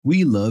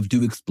We love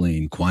to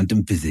explain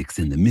quantum physics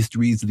and the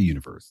mysteries of the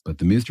universe, but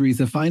the mysteries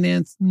of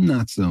finance,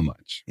 not so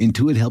much.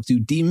 Intuit helps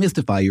you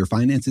demystify your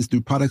finances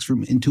through products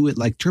from Intuit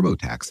like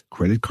TurboTax,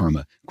 Credit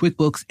Karma,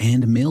 QuickBooks,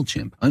 and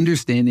MailChimp.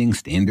 Understanding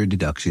standard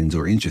deductions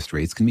or interest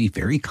rates can be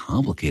very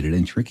complicated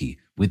and tricky,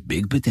 with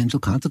big potential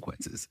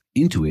consequences.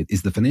 Intuit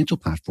is the financial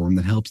platform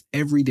that helps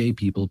everyday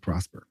people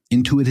prosper.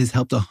 Intuit has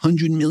helped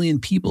 100 million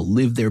people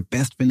live their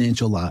best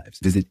financial lives.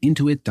 Visit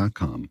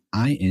intuit.com,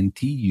 INTUIT.com,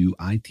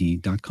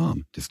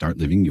 to start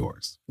living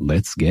yours.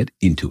 Let's get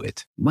into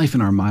it. Life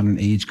in our modern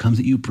age comes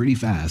at you pretty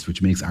fast,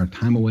 which makes our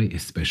time away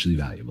especially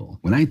valuable.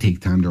 When I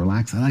take time to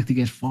relax, I like to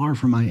get far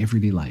from my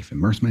everyday life,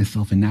 immerse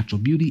myself in natural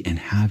beauty, and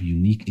have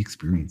unique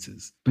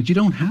experiences. But you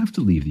don't have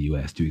to leave the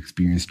U.S. to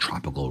experience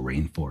tropical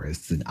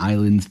rainforests and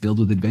islands filled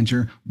with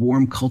adventure,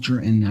 warm culture,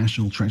 and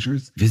national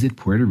treasures. Visit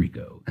Puerto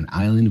Rico, an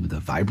island with a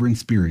vibrant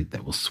spirit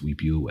that will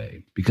sweep you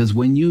away. Because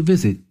when you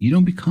visit, you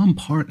don't become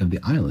part of the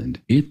island,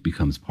 it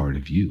becomes part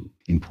of you.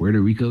 In Puerto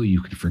Rico,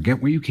 you can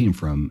forget where you came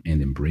from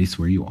and embrace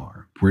where you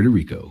are. Puerto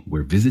Rico,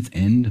 where visits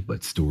end,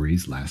 but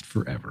stories last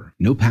forever.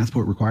 No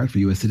passport required for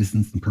U.S.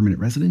 citizens and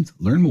permanent residents.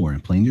 Learn more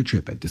and plan your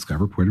trip at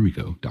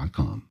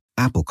discoverpuertorico.com.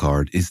 Apple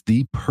Card is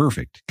the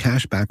perfect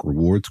cashback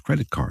rewards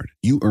credit card.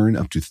 You earn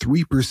up to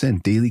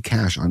 3% daily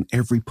cash on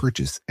every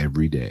purchase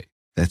every day.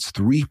 That's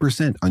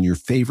 3% on your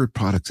favorite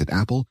products at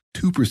Apple,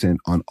 2%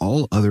 on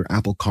all other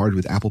Apple Card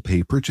with Apple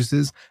Pay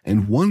purchases,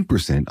 and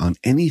 1% on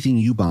anything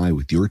you buy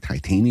with your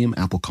titanium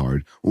Apple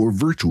Card or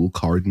virtual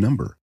card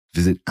number.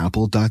 Visit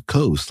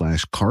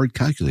apple.co/card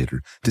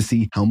calculator to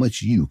see how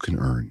much you can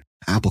earn.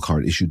 Apple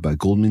Card issued by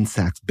Goldman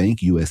Sachs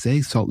Bank USA,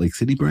 Salt Lake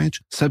City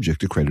branch,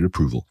 subject to credit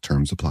approval.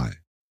 Terms apply.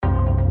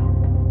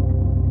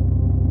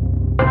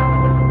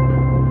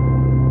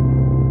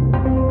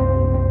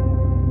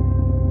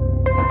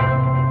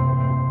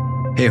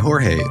 Hey,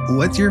 Jorge,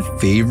 what's your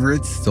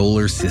favorite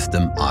solar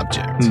system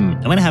object?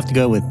 I'm going to have to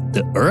go with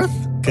the Earth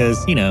because,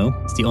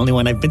 it's the only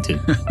one I've been to.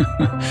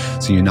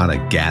 So you're not a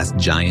gas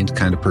giant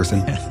kind of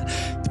person?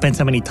 Depends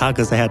how many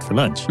tacos I had for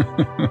lunch.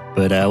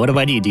 But what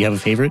about you? Do you have a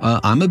favorite?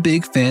 I'm a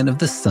big fan of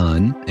the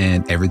sun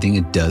and everything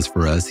it does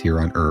for us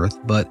here on Earth.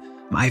 But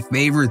my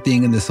favorite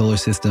thing in the solar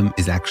system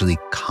is actually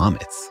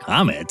comets.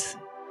 Comets?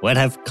 What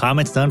have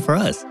comets done for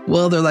us?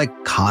 Well, they're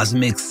like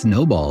cosmic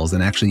snowballs,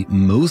 and actually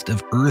most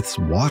of Earth's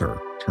water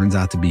turns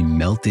out to be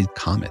melted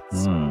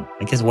comets.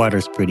 I guess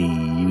water's pretty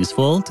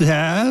useful to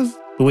have.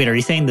 But wait, are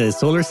you saying the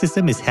solar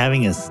system is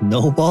having a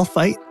snowball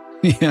fight?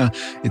 Yeah,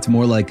 it's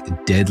more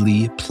like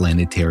deadly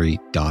planetary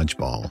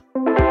dodgeball.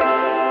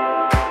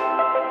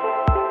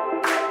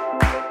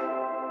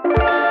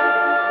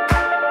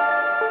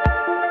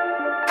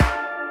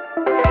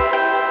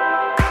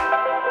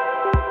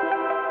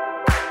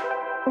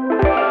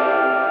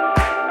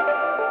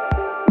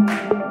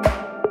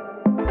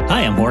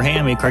 Hi, I'm Jorge.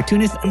 I'm a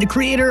cartoonist and the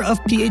creator of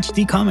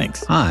PhD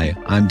Comics. Hi,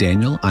 I'm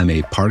Daniel. I'm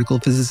a particle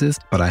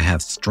physicist, but I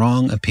have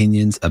strong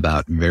opinions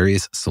about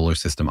various solar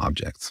system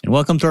objects. And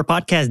welcome to our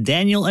podcast,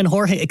 Daniel and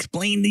Jorge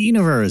Explain the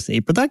Universe,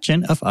 a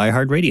production of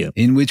iHeartRadio,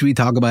 in which we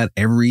talk about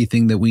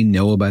everything that we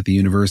know about the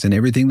universe and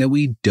everything that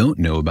we don't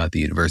know about the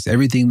universe,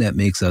 everything that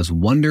makes us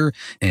wonder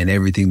and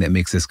everything that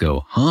makes us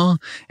go, huh?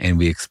 And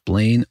we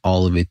explain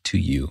all of it to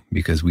you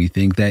because we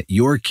think that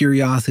your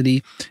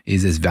curiosity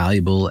is as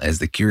valuable as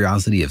the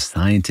curiosity of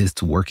scientists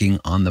working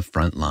on the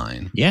front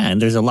line. Yeah,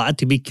 and there's a lot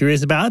to be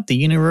curious about. The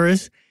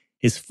universe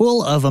is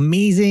full of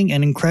amazing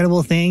and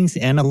incredible things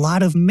and a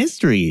lot of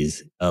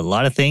mysteries. A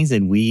lot of things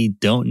that we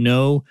don't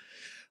know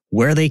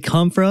where they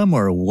come from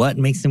or what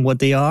makes them what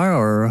they are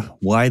or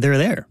why they're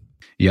there.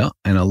 Yeah,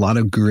 and a lot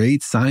of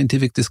great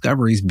scientific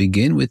discoveries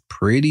begin with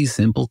pretty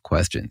simple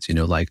questions,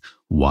 like,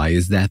 why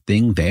is that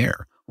thing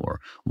there?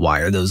 Or why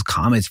are those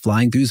comets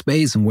flying through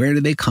space and where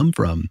do they come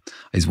from?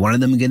 Is one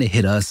of them going to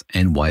hit us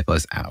and wipe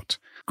us out?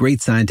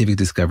 Great scientific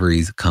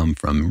discoveries come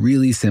from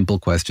really simple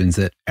questions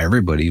that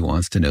everybody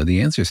wants to know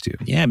the answers to.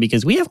 Yeah,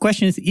 because we have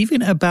questions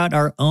even about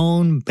our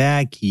own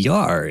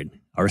backyard.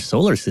 Our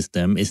solar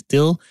system is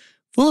still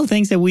full of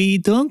things that we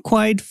don't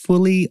quite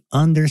fully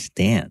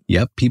understand.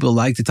 Yep, people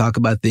like to talk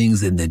about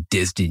things in the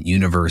distant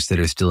universe that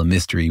are still a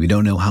mystery. We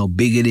don't know how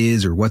big it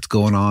is or what's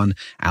going on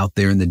out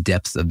there in the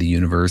depths of the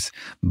universe.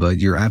 But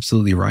you're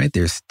absolutely right.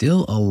 There's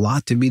still a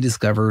lot to be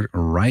discovered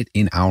right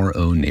in our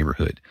own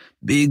neighborhood.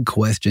 Big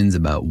questions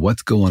about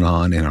what's going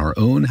on in our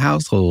own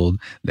household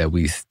that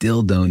we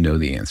still don't know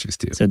the answers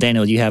to. So,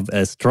 Daniel, you have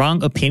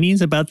strong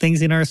opinions about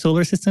things in our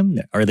solar system?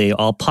 Are they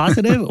all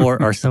positive or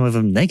are some of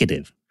them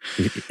negative?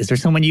 Is there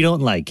someone you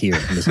don't like here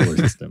in the solar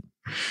system?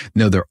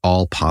 No, they're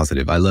all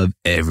positive. I love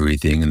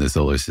everything in the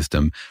solar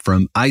system,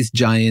 from ice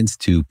giants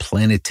to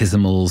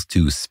planetesimals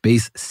to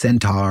space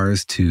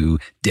centaurs to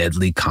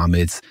deadly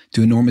comets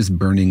to enormous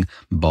burning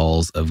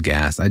balls of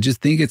gas. I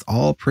just think it's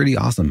all pretty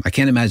awesome. I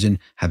can't imagine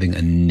having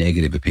a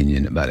negative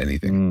opinion about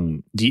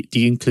anything. Do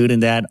you include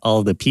in that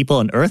all the people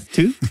on Earth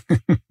too?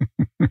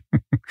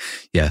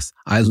 Yes,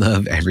 I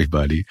love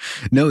everybody.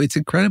 No, it's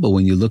incredible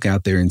when you look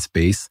out there in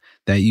space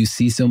that you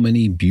see so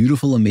many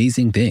beautiful,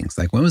 amazing things.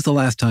 Like, when was the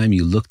last time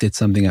you looked at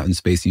something out in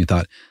space and you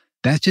thought,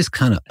 that's just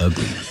kind of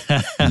ugly.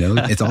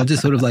 It's all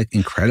just sort of like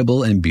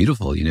incredible and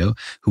beautiful.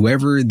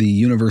 Whoever the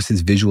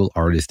universe's visual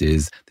artist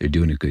is, they're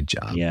doing a good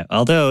job. Yeah.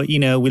 Although,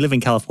 we live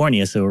in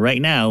California. So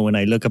right now, when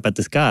I look up at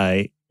the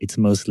sky, it's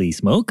mostly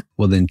smoke.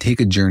 Well, then take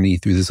a journey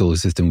through the solar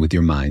system with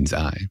your mind's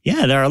eye.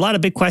 Yeah, there are a lot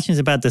of big questions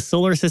about the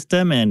solar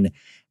system and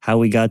how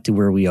we got to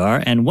where we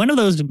are. And one of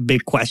those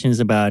big questions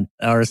about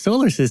our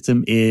solar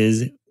system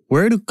is,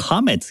 where do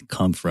comets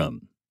come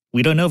from?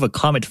 We don't know of a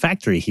comet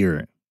factory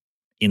here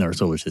in our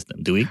solar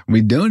system, do we?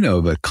 We don't know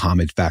of a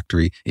comet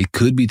factory. It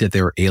could be that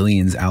there are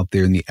aliens out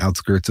there in the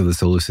outskirts of the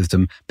solar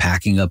system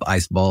packing up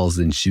ice balls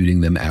and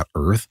shooting them at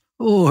Earth.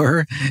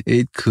 Or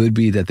it could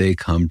be that they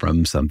come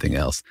from something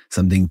else,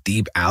 something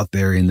deep out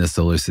there in the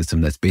solar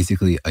system that's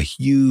basically a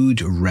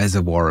huge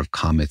reservoir of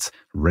comets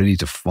ready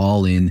to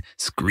fall in,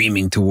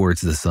 screaming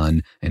towards the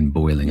sun and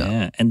boiling up.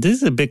 Yeah, and this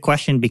is a big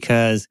question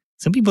because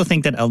some people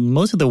think that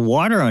most of the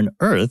water on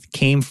Earth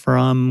came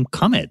from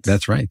comets.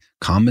 That's right.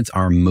 Comets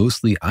are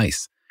mostly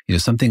ice.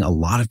 Something a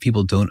lot of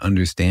people don't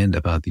understand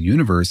about the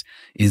universe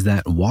is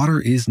that water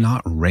is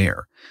not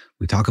rare.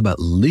 We talk about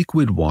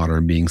liquid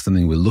water being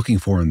something we're looking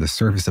for on the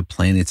surface of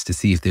planets to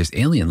see if there's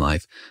alien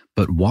life.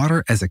 But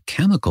water as a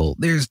chemical,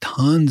 there's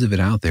tons of it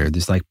out there.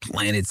 There's like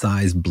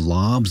planet-sized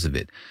blobs of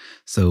it.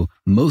 So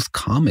most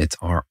comets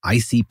are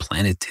icy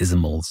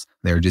planetesimals.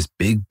 They're just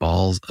big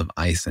balls of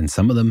ice. And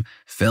some of them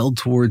fell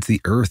towards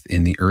the Earth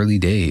in the early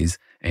days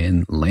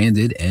and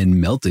landed and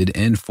melted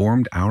and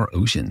formed our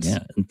oceans.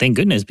 Yeah, and thank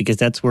goodness, because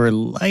that's where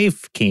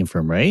life came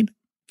from, right?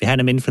 If it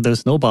hadn't been for those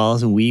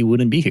snowballs, we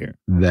wouldn't be here.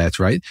 That's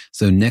right.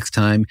 So next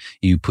time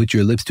you put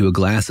your lips to a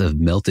glass of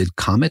melted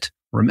comet,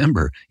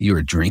 remember, you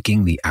are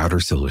drinking the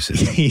outer solar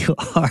system. You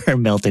are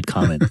melted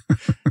comet,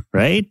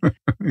 right?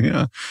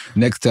 Yeah.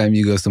 Next time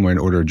you go somewhere and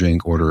order a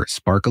drink, order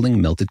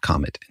sparkling melted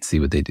comet and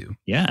see what they do.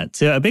 Yeah.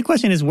 So a big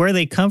question is where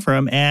they come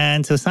from.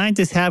 And so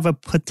scientists have a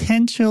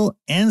potential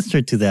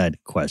answer to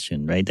that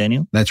question, right,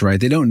 Daniel? That's right.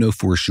 They don't know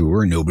for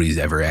sure. Nobody's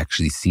ever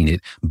actually seen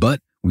it, but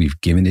we've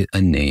given it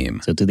a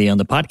name. So today on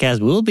the podcast,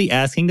 we'll be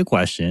asking the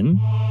question,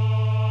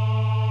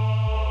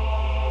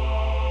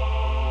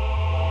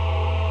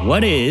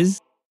 what is...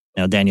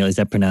 Now, Daniel, is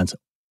that pronounced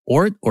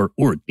Oort or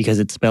Oort? Because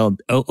it's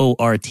spelled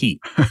O-O-R-T.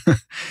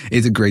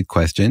 It's a great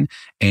question.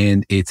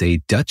 And it's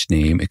a Dutch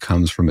name. It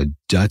comes from a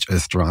Dutch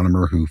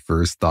astronomer who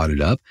first thought it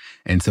up.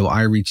 And so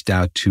I reached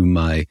out to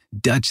my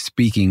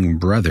Dutch-speaking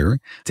brother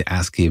to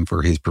ask him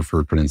for his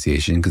preferred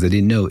pronunciation because I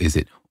didn't know, is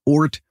it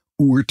Oort,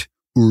 Oort,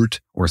 Oort,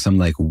 or some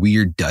like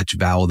weird Dutch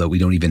vowel that we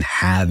don't even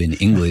have in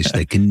English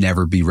that can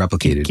never be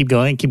replicated. Keep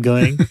going.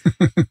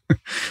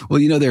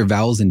 Well, there are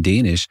vowels in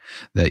Danish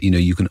that,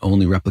 you can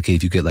only replicate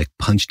if you get like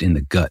punched in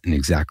the gut in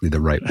exactly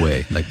the right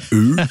way. Like,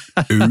 ooh,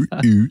 ooh,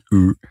 ooh,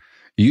 ooh.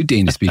 You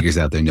Danish speakers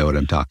out there know what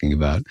I'm talking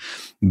about.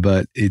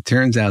 But it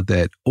turns out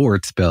that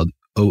Oort, spelled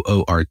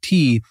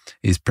O-O-R-T,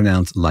 is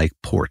pronounced like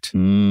port.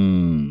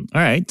 All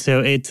right. So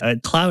it's a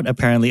cloud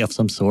apparently of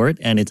some sort.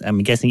 And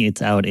I'm guessing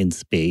it's out in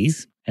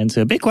space. And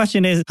so a big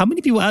question is, how many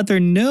people out there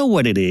know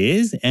what it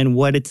is and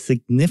what its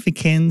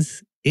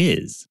significance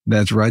is?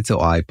 That's right.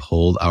 So I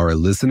polled our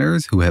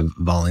listeners who have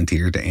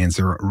volunteered to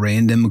answer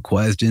random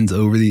questions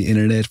over the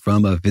internet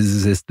from a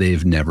physicist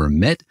they've never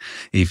met.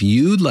 If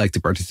you'd like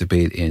to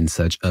participate in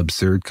such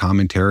absurd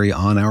commentary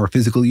on our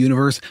physical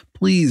universe,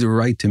 please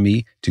write to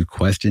me to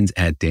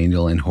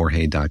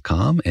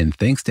questions@danielandjorge.com. And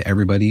thanks to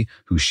everybody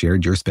who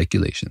shared your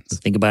speculations.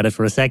 Think about it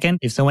for a second.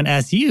 If someone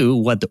asked you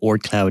what the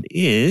Oort cloud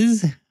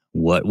is,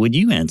 what would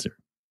you answer?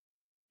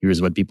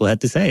 Here's what people had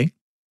to say.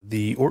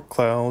 The Oort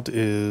cloud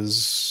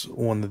is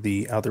one of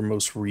the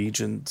outermost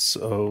regions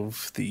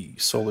of the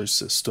solar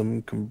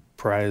system,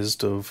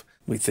 comprised of,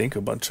 we think,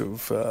 a bunch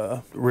of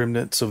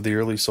remnants of the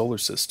early solar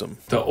system.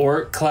 The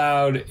Oort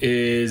cloud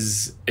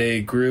is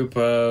a group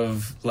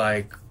of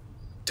like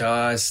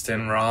dust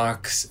and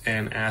rocks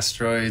and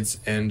asteroids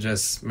and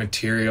just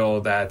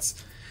material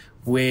that's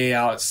way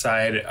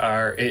outside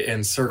it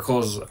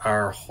encircles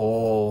our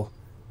whole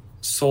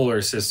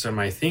solar system,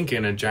 I think,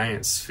 in a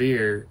giant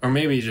sphere, or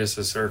maybe just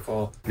a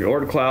circle. The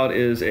Oort cloud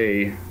is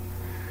a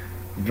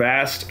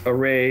vast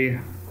array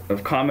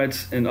of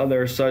comets and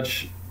other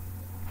such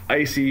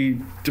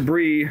icy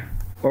debris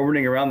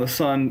orbiting around the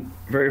sun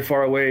very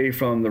far away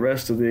from the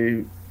rest of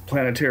the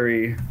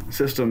planetary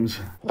systems.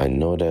 I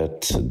know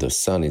that the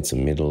sun is the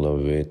middle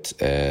of it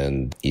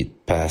and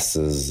it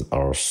passes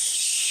our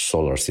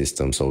solar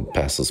system, so it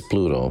passes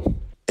Pluto.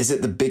 Is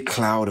it the big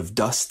cloud of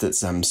dust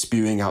that's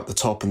spewing out the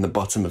top and the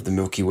bottom of the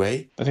Milky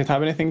Way? Does it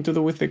have anything to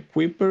do with the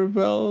Kuiper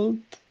belt?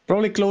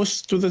 Probably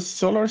close to the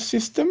solar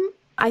system?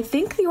 I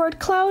think the Oort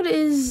cloud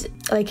is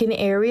like an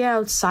area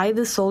outside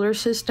the solar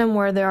system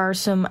where there are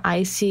some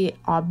icy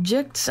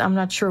objects. I'm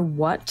not sure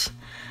what.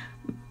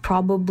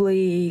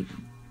 Probably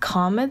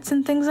comets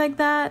and things like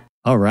that.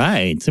 All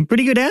right. Some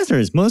pretty good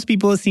answers. Most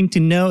people seem to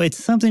know it's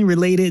something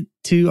related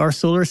to our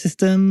solar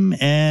system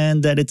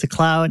and that it's a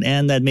cloud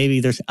and that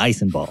maybe there's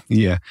ice involved.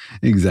 Yeah,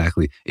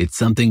 exactly. It's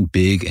something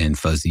big and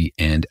fuzzy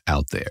and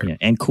out there. Yeah,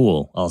 and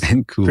cool also.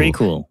 And cool. Pretty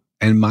cool.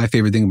 And my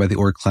favorite thing about the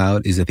Oort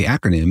cloud is that the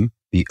acronym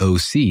The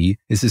OC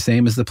is the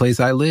same as the place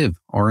I live,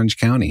 Orange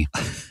County.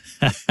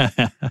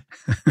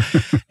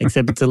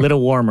 Except it's a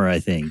little warmer, I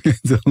think.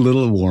 It's a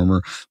little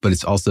warmer, but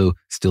it's also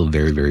still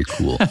very, very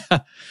cool.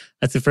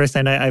 That's the first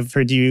time I've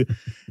heard you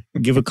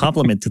give a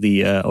compliment to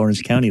the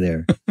Orange County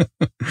there.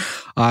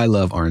 I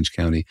love Orange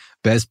County.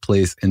 Best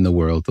place in the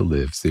world to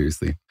live,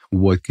 seriously.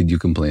 What could you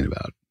complain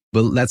about?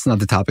 But that's not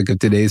the topic of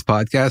today's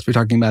podcast. We're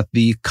talking about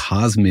the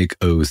cosmic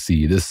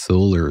OC, the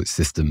solar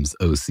system's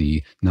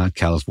OC, not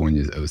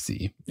California's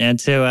OC. And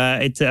so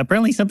it's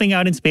apparently something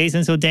out in space.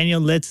 And so, Daniel,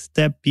 let's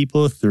step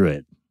people through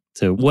it.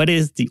 So what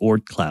is the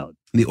Oort cloud?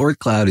 The Oort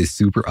cloud is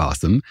super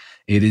awesome.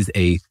 It is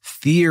a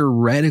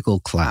theoretical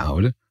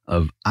cloud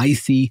of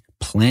icy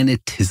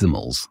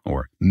planetesimals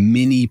or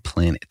mini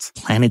planets.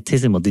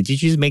 Planetesimal. Did you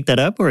just make that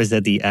up or is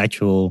that the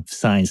actual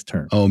science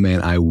term? Oh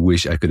man, I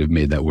wish I could have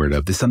made that word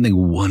up. There's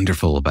something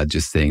wonderful about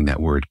just saying that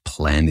word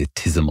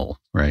planetesimal,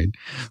 right?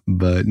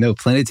 But no,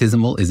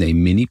 planetesimal is a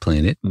mini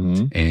planet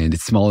and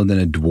it's smaller than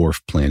a dwarf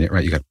planet,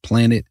 right? You got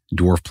planet,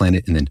 dwarf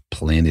planet, and then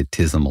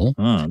planetesimal.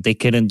 Oh, they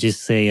couldn't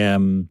just say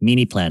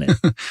mini planet.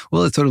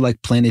 Well, it's sort of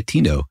like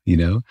planetino, you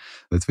know?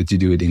 That's what you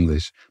do in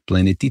English,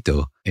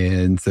 planetito.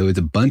 And so it's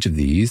a bunch of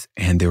these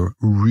and they're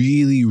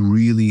really,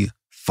 really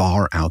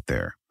far out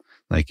there.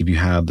 Like if you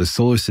have the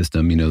solar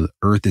system, you know,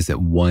 Earth is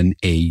at 1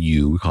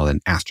 AU, we call it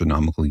an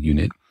astronomical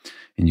unit.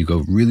 And you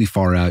go really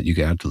far out, you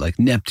get out to like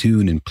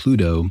Neptune and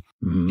Pluto.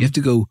 You have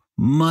to go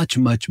much,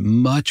 much,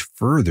 much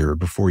further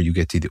before you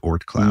get to the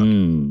Oort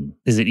cloud.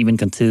 Is it even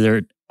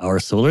considered our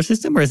solar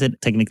system or is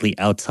it technically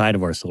outside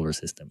of our solar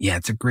system? Yeah,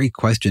 it's a great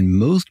question.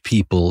 Most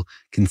people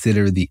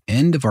consider the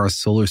end of our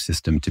solar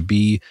system to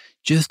be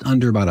just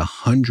under about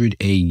 100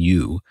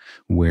 AU,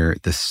 where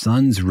the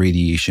sun's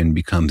radiation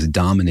becomes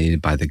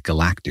dominated by the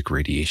galactic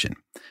radiation.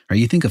 Right?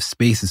 You think of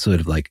space as sort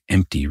of like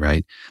empty,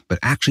 right? But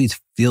actually it's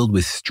filled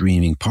with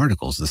streaming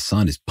particles. The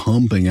sun is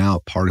pumping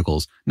out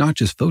particles, not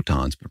just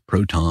photons, but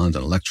protons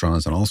and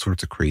electrons and all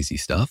sorts of crazy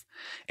stuff.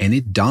 And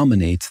it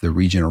dominates the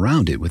region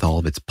around it with all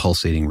of its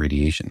pulsating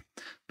radiation.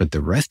 But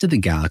the rest of the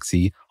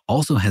galaxy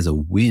also has a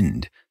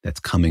wind that's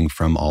coming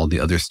from all the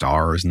other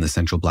stars and the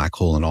central black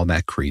hole and all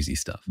that crazy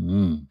stuff.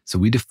 So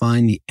we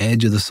define the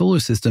edge of the solar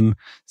system,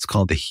 it's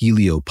called the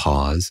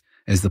heliopause,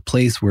 as the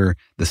place where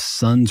the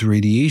sun's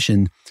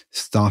radiation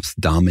stops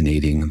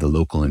dominating the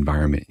local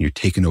environment and you're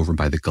taken over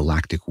by the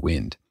galactic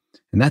wind.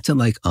 And that's at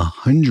like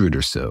 100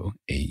 or so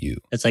AU.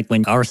 It's like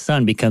when our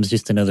sun becomes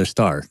just another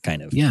star,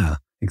 kind of. Yeah,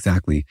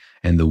 exactly.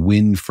 And the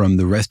wind from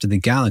the rest of the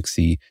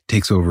galaxy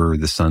takes over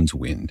the sun's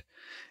wind.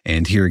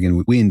 And here again,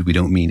 with wind, we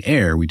don't mean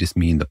air, we just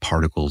mean the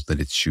particles that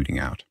it's shooting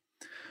out.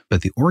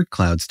 But the Oort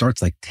cloud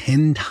starts like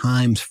 10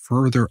 times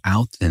further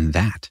out than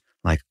that,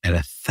 like at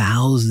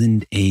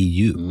 1,000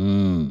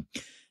 AU.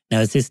 Now,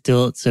 is this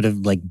still sort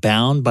of like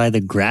bound by the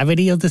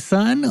gravity of the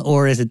sun,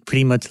 or is it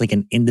pretty much like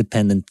an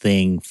independent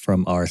thing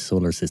from our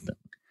solar system?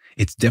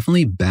 It's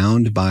definitely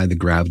bound by the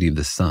gravity of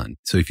the sun.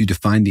 So if you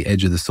define the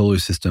edge of the solar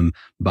system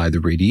by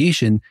the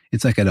radiation,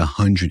 it's like at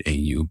 100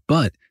 AU.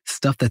 But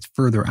stuff that's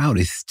further out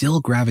is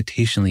still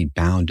gravitationally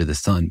bound to the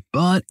sun,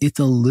 but it's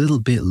a little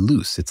bit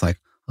loose. It's like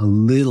a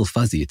little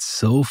fuzzy. It's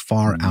so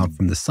far out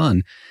from the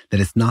sun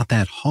that it's not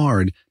that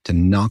hard to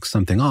knock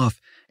something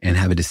off and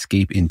have it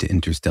escape into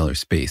interstellar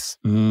space.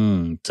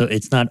 So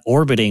it's not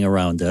orbiting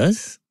around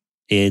us.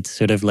 It's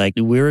sort of like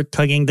we're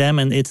tugging them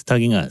and it's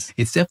tugging us.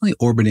 It's definitely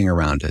orbiting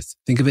around us.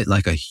 Think of it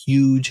like a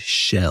huge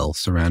shell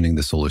surrounding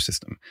the solar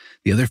system.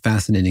 The other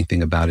fascinating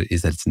thing about it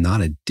is that it's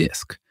not a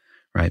disk,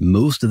 right?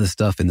 Most of the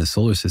stuff in the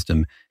solar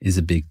system is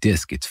a big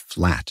disk. It's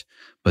flat.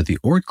 But the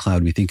Oort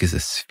cloud, we think, is a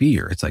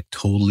sphere. It's like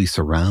totally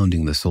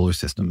surrounding the solar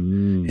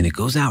system. And it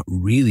goes out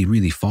really,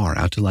 really far,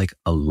 out to like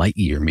a light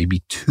year,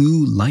 maybe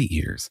 2 light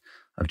years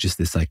of just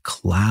this like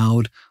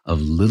cloud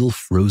of little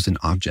frozen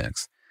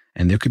objects.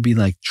 And there could be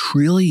like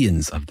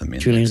trillions of them in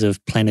Trillions there.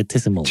 of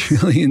planetesimals.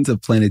 Trillions of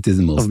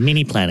planetesimals. Of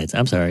mini planets.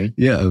 I'm sorry.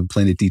 Yeah, of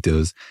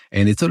planetitos.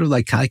 And it's sort of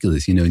like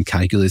calculus. You know, in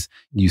calculus,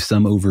 you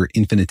sum over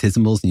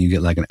infinitesimals and you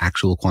get like an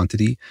actual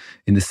quantity.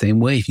 In the same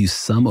way, if you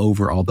sum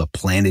over all the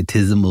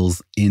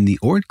planetesimals in the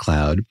Oort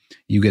cloud,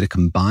 you get a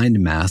combined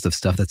mass of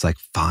stuff that's like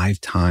 5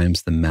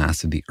 times the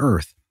mass of the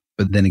Earth.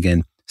 But then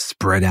again,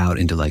 spread out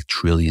into like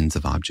trillions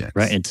of objects.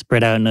 Right. It's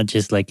spread out not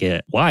just like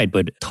wide,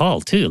 but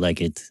tall too.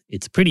 Like it's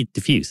pretty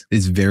diffuse.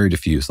 It's very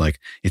diffuse. Like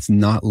it's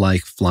not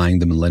like flying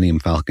the Millennium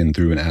Falcon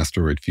through an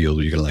asteroid field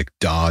where you gotta like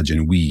dodge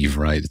and weave,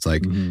 right? It's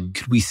like,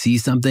 could we see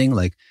something?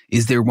 Like,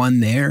 is there one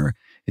there?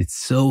 It's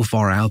so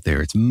far out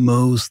there. It's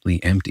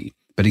mostly empty.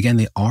 But again,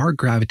 they are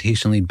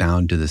gravitationally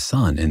bound to the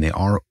sun and they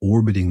are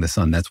orbiting the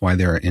sun. That's why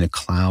they're in a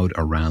cloud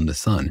around the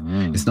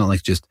sun. It's not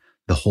like just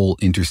the whole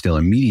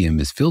interstellar medium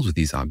is filled with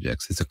these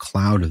objects. It's a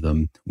cloud of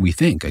them. We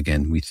think,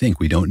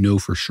 we don't know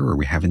for sure.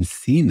 We haven't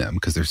seen them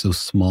because they're so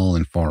small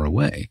and far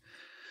away.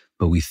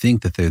 But we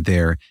think that they're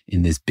there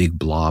in this big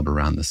blob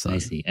around the sun. I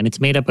see. And it's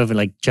made up of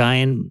like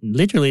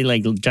literally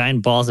like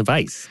giant balls of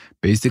ice.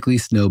 Basically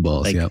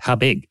snowballs, Like how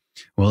big?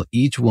 Well,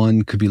 each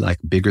one could be like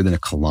bigger than a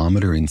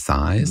kilometer in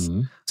size.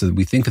 So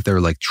we think that there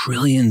are like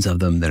trillions of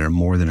them that are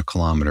more than a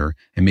kilometer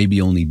and maybe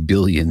only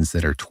billions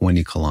that are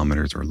 20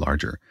 kilometers or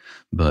larger.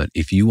 But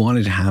if you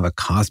wanted to have a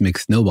cosmic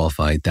snowball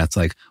fight, that's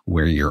like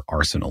where your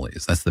arsenal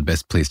is. That's the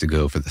best place to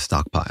go for the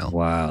stockpile.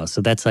 Wow. So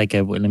that's like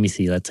let me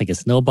see, that's like a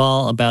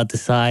snowball about the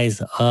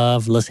size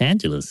of Los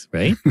Angeles,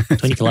 right?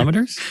 20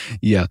 kilometers?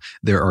 Yeah.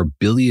 There are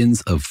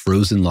billions of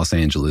frozen Los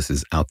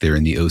Angeleses out there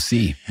in the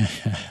OC.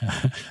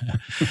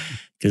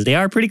 Because they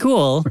are pretty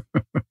cool.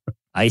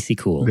 Icy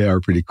cool. They are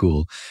pretty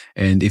cool.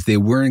 And if they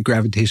weren't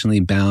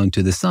gravitationally bound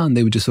to the sun,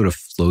 they would just sort of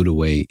float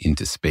away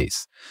into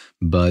space.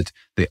 But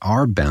they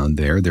are bound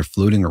there. They're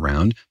floating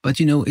around.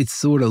 But, it's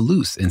sort of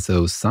loose. And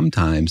so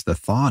sometimes the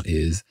thought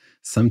is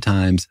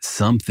sometimes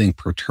something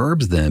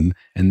perturbs them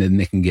and then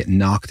they can get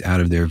knocked out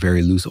of their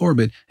very loose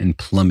orbit and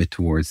plummet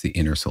towards the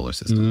inner solar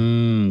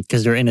system.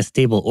 Because they're in a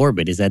stable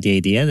orbit. Is that the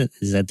idea?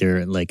 Is that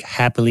they're like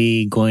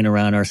happily going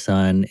around our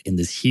sun in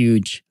this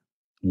huge,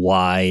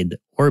 wide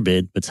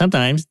orbit, but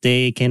sometimes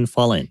they can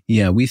fall in.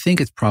 Yeah, we think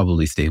it's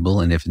probably stable.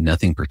 And if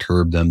nothing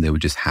perturbed them, they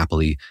would just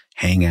happily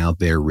hang out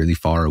there really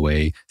far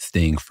away,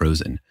 staying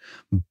frozen.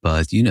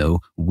 But,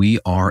 we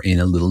are in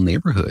a little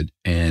neighborhood.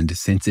 And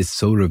since it's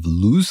sort of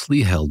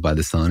loosely held by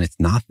the sun, it's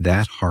not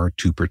that hard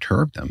to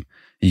perturb them.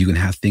 And you can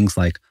have things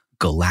like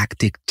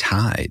galactic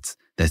tides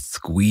that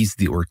squeeze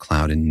the Oort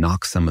cloud and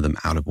knock some of them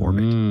out of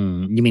orbit.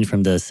 You mean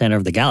from the center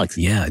of the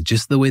galaxy? Yeah,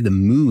 just the way the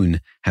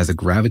moon has a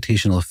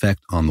gravitational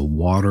effect on the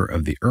water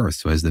of the Earth.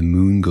 So as the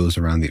moon goes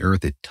around the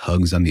Earth, it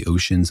tugs on the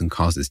oceans and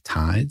causes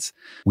tides.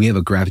 We have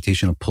a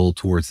gravitational pull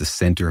towards the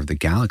center of the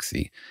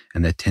galaxy,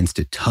 and that tends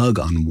to tug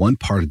on one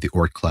part of the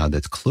Oort cloud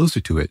that's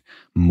closer to it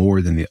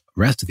more than the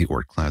rest of the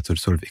Oort cloud. So it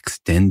sort of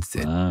extends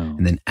it. Wow.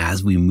 And then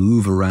as we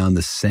move around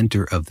the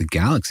center of the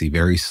galaxy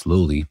very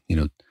slowly,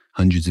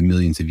 hundreds of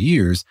millions of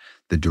years,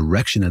 the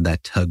direction of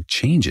that tug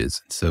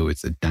changes. So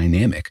it's a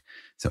dynamic.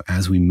 So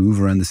as we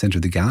move around the center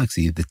of the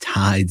galaxy, the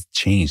tides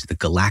change, the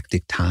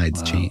galactic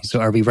tides change. So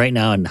are we right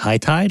now in high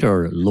tide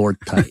or Lord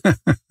tide?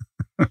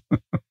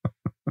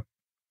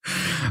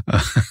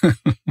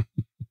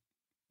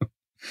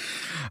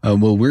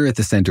 Well, we're at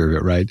the center of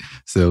it, right?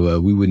 So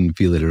we wouldn't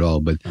feel it at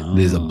all. But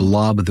there's a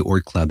blob of the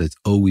Oort cloud that's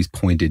always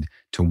pointed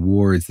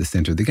towards the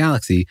center of the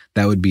galaxy.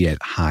 That would be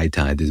at high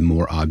tide. There's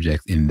more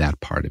objects in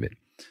that part of it.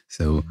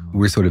 So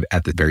we're sort of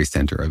at the very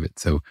center of it.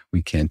 So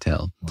we can't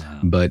tell. Wow.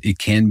 But it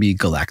can be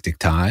galactic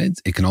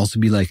tides. It can also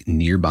be like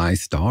nearby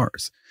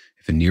stars.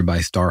 If a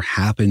nearby star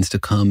happens to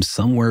come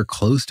somewhere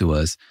close to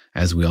us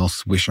as we all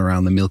swish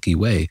around the Milky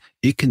Way,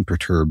 it can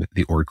perturb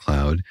the Oort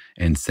cloud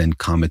and send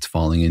comets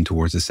falling in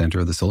towards the center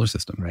of the solar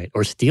system. Right.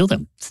 Or steal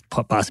them.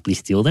 Possibly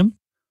steal them.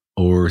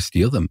 Or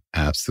steal them.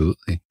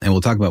 Absolutely. And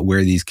we'll talk about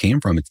where these came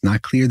from. It's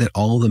not clear that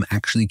all of them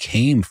actually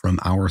came from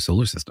our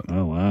solar system.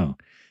 Oh, wow.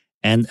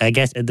 And I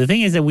guess the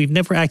thing is that we've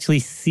never actually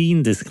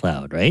seen this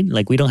cloud, right?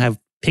 Like we don't have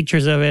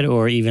pictures of it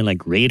or even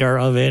like radar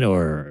of it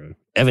or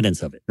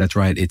evidence of it. That's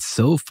right. It's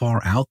so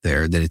far out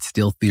there that it's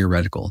still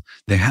theoretical.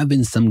 There have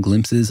been some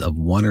glimpses of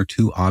one or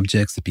two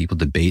objects that people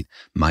debate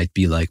might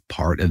be like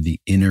part of the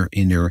inner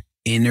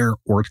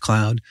Oort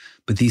cloud,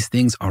 but these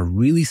things are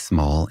really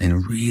small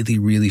and really,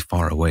 really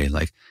far away.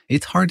 Like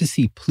it's hard to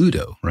see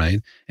Pluto,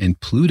 right? And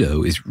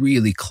Pluto is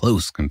really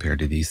close compared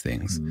to these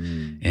things.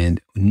 And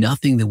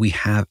nothing that we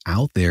have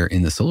out there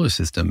in the solar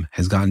system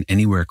has gotten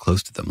anywhere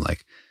close to them.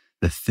 Like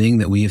the thing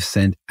that we have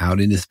sent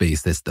out into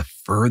space, that's the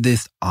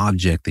furthest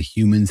object the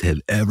humans have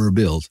ever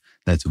built,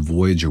 that's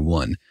Voyager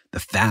 1, the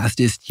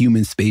fastest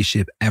human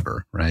spaceship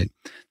ever, right?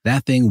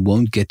 That thing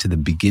won't get to the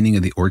beginning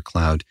of the Oort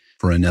cloud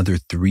for another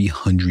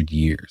 300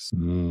 years.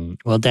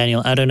 Well,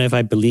 Daniel, I don't know if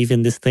I believe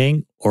in this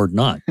thing or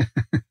not.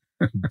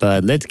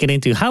 But let's get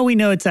into how we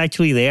know it's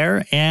actually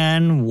there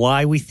and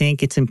why we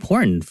think it's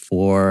important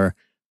for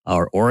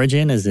our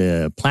origin as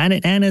a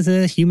planet and as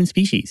a human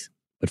species.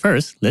 But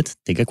first, let's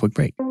take a quick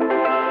break.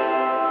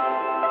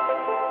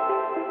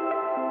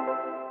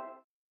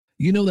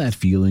 You know that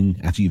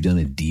feeling after you've done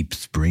a deep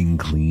spring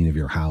clean of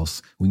your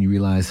house when you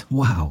realize,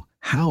 wow,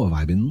 how have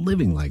I been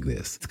living like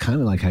this? It's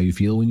kind of like how you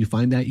feel when you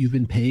find out you've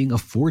been paying a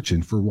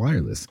fortune for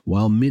wireless,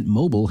 while Mint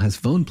Mobile has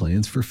phone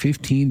plans for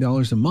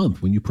 $15 a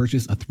month when you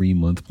purchase a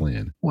 3-month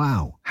plan.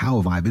 Wow, how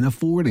have I been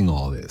affording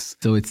all this?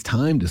 So it's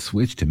time to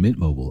switch to Mint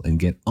Mobile and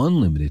get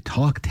unlimited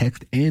talk,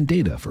 text, and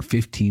data for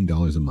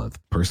 $15 a month.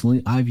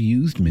 Personally, I've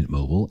used Mint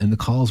Mobile, and the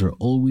calls are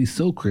always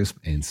so crisp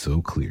and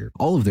so clear.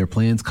 All of their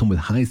plans come with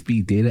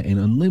high-speed data and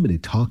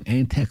unlimited talk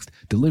and text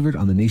delivered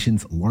on the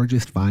nation's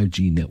largest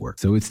 5G network.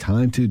 So it's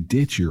time to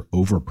ditch your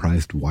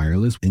overpriced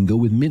wireless and go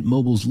with Mint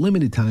Mobile's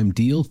limited time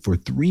deal for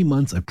 3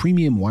 months of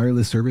premium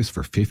wireless service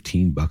for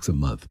 $15 a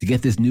month. To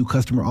get this new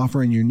customer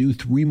offer and your new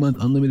 3-month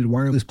unlimited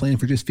wireless plan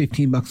for just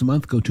 $15 a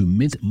month, go to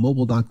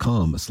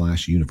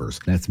mintmobile.com/universe.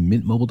 That's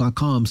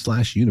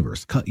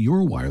mintmobile.com/universe. Cut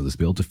your wireless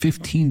bill to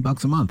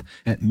 $15 a month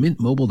at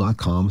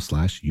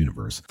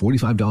mintmobile.com/universe.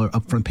 $45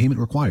 upfront payment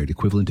required,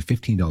 equivalent to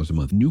 $15 a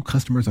month. New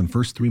customers on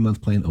first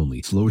 3-month plan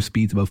only. Slower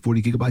speeds above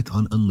 40 gigabytes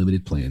on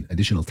unlimited plan.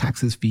 Additional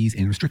taxes, fees,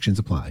 and restrictions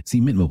apply.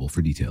 See Mint Mobile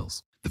for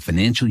details. The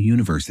financial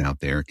universe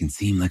out there can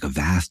seem like a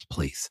vast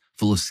place,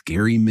 full of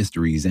scary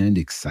mysteries and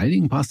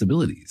exciting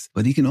possibilities,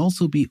 but it can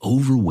also be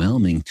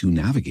overwhelming to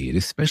navigate,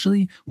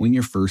 especially when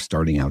you're first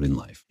starting out in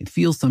life. It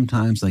feels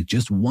sometimes like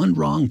just one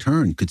wrong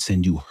turn could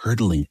send you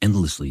hurtling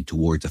endlessly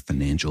towards a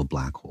financial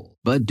black hole.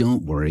 But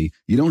don't worry,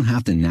 you don't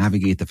have to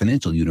navigate the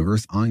financial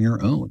universe on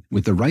your own.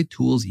 With the right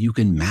tools, you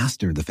can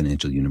master the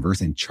financial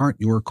universe and chart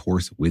your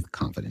course with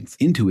confidence.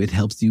 Intuit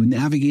helps you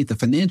navigate the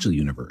financial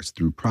universe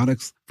through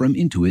products from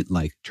Intuit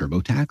like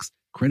TurboTax,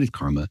 Credit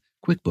Karma,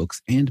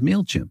 QuickBooks, and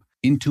MailChimp.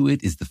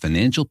 Intuit is the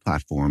financial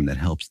platform that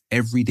helps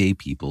everyday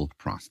people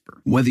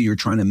prosper. Whether you're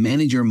trying to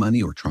manage your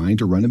money or trying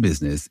to run a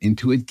business,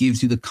 Intuit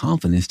gives you the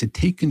confidence to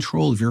take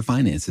control of your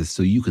finances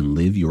so you can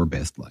live your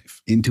best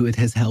life. Intuit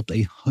has helped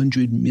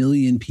 100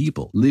 million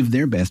people live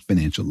their best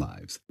financial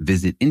lives.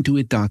 Visit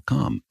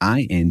Intuit.com,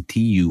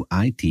 INTUIT.com,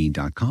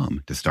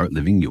 to start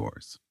living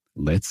yours.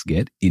 Let's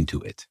get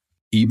into it.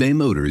 eBay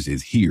Motors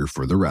is here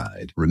for the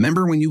ride.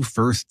 Remember when you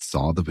first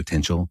saw the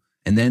potential?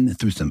 And then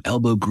through some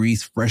elbow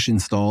grease, fresh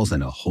installs,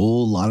 and a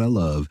whole lot of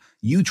love,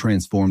 you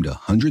transformed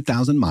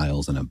 100,000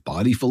 miles and a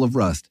body full of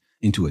rust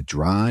into a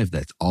drive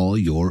that's all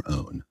your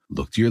own.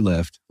 Look to your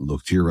left,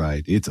 look to your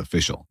right. It's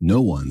official. No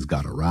one's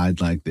got a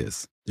ride like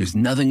this. There's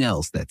nothing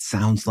else that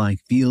sounds like,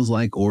 feels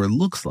like, or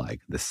looks like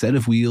the set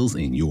of wheels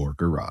in your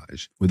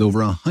garage. With over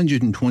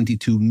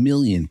 122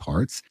 million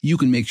parts, you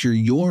can make sure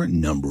your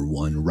number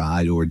one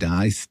ride or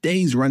die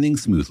stays running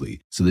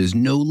smoothly, so there's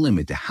no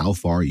limit to how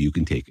far you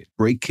can take it.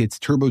 Brake kits,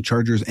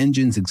 turbochargers,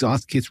 engines,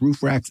 exhaust kits,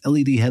 roof racks,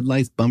 LED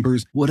headlights,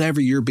 bumpers, whatever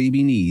your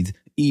baby needs,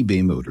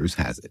 eBay Motors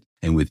has it.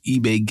 And with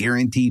eBay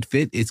Guaranteed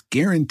Fit, it's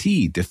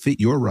guaranteed to fit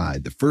your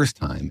ride the first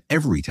time,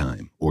 every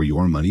time, or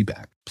your money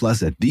back.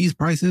 Plus, at these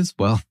prices,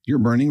 well, you're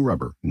burning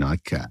rubber,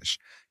 not cash.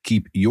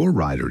 Keep your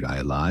ride or die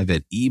alive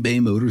at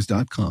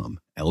ebaymotors.com.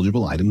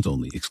 Eligible items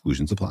only.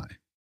 Exclusions apply.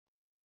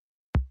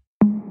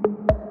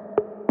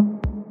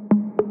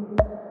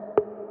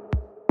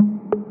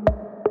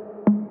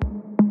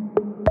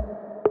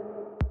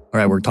 All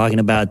right, we're talking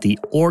about the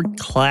Oort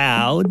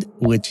cloud,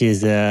 which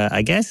is,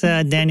 I guess,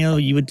 Daniel,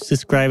 you would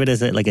describe it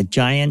as like a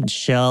giant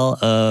shell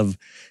of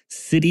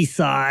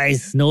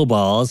city-sized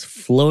snowballs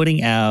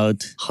floating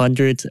out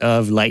hundreds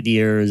of light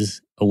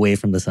years away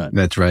from the sun.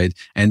 That's right.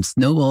 And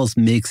snowballs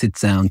makes it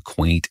sound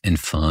quaint and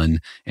fun.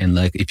 And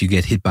like if you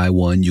get hit by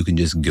one, you can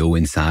just go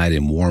inside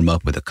and warm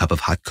up with a cup of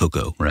hot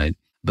cocoa, right?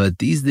 But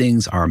these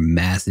things are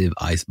massive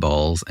ice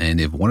balls,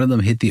 and if one of them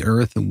hit the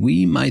Earth,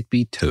 we might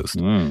be toast.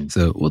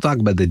 So we'll talk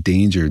about the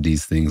danger of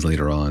these things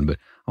later on, but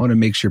I want to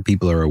make sure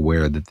people are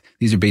aware that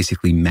these are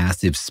basically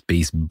massive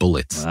space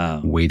bullets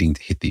waiting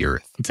to hit the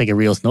Earth. It's like a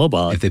real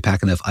snowball. If they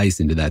pack enough ice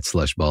into that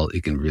slush ball,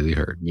 it can really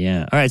hurt.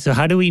 Yeah. All right, so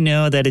how do we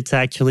know that it's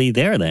actually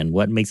there then?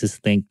 What makes us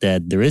think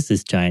that there is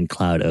this giant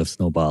cloud of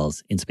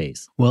snowballs in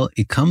space? Well,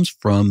 it comes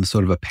from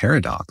sort of a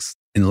paradox.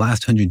 In the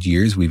last 100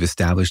 years, we've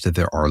established that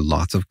there are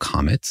lots of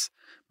comets,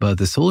 but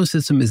the solar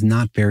system is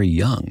not very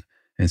young.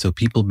 And so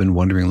people have been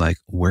wondering, like,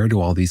 where do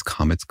all these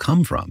comets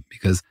come from?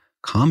 Because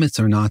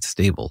comets are not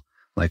stable.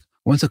 Like,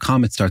 once a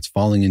comet starts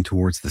falling in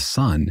towards the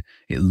sun,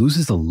 it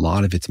loses a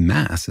lot of its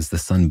mass as the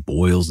sun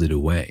boils it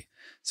away.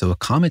 So a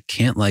comet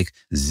can't, like,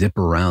 zip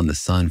around the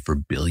sun for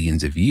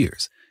billions of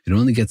years. It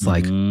only gets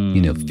like,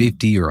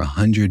 50 or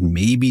 100,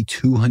 maybe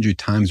 200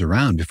 times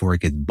around before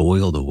it gets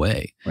boiled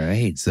away.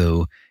 Right.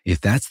 So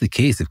if that's the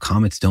case, if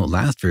comets don't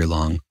last very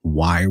long,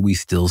 why are we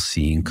still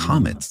seeing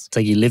comets? It's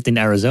like you lived in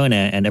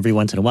Arizona and every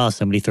once in a while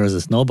somebody throws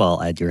a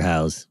snowball at your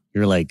house.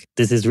 You're like,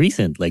 this is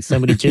recent. Like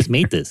somebody just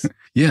made this.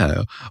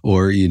 Yeah.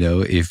 Or,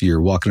 if you're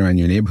walking around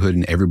your neighborhood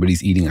and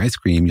everybody's eating ice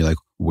cream, you're like,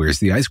 where's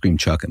the ice cream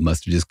truck? It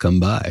must have just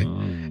come by.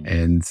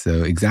 And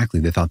so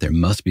exactly, they thought there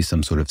must be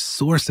some sort of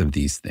source of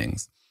these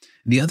things.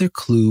 The other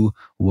clue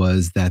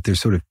was that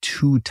there's sort of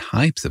two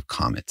types of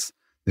comets.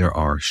 There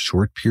are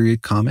short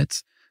period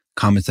comets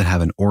that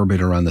have an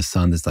orbit around the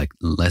sun that's like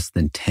less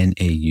than 10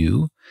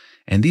 AU.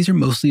 And these are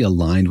mostly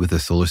aligned with the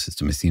solar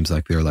system. It seems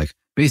like they're like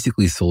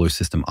basically solar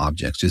system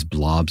objects, just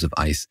blobs of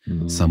ice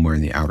somewhere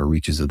in the outer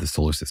reaches of the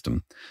solar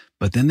system.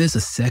 But then there's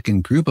a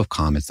second group of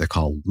comets they're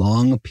called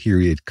long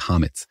period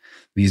comets.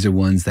 These are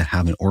ones that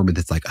have an orbit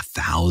that's like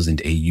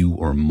 1,000 AU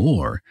or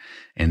more,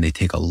 and they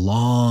take a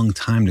long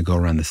time to go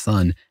around the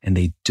sun, and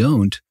they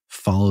don't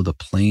follow the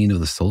plane of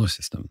the solar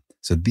system.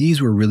 So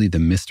these were really the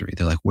mystery.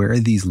 They're like, where are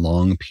these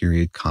long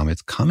period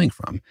comets coming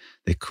from?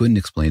 They couldn't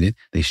explain it.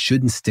 They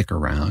shouldn't stick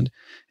around.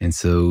 And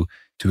so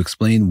to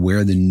explain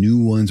where the new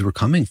ones were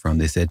coming from,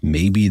 they said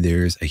maybe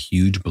there's a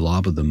huge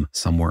blob of them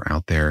somewhere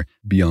out there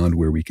beyond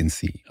where we can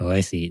see. Oh,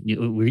 I see.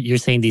 You're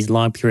saying these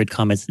long period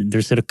comets,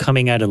 they're sort of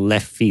coming out of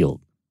left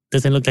field.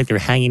 Doesn't look like they're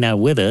hanging out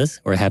with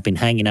us or have been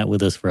hanging out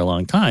with us for a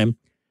long time.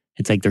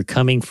 It's like they're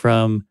coming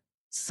from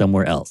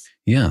somewhere else.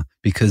 Yeah,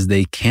 because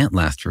they can't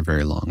last for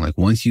very long. Like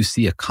once you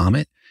see a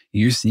comet,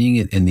 you're seeing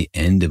it in the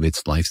end of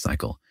its life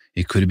cycle.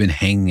 It could have been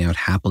hanging out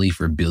happily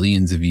for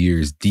billions of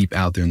years deep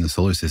out there in the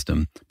solar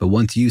system. But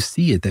once you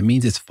see it, that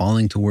means it's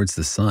falling towards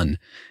the sun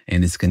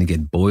and it's going to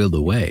get boiled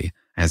away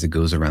as it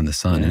goes around the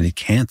sun. And it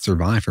can't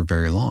survive for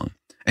very long.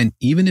 And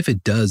even if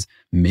it does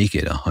make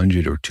it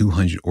 100 or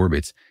 200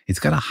 orbits, it's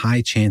got a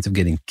high chance of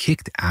getting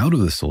kicked out of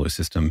the solar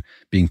system,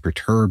 being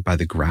perturbed by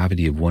the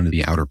gravity of one of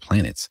the outer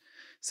planets.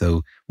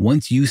 So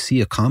once you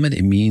see a comet,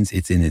 it means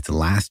it's in its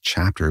last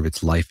chapter of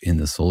its life in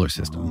the solar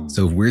system.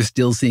 So if we're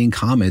still seeing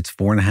comets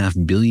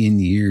 4.5 billion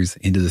years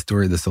into the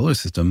story of the solar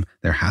system,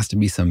 there has to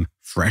be some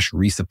fresh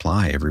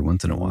resupply every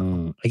once in a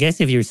while. I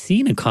guess if you're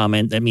seeing a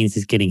comet, that means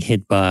it's getting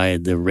hit by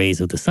the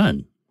rays of the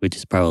sun, which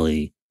is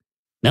probably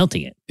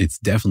melting it. It's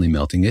definitely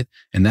melting it.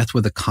 And that's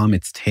what the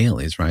comet's tail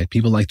is, right?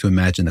 People like to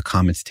imagine the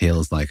comet's tail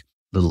is like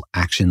little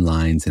action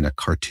lines in a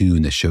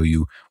cartoon that show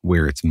you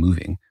where it's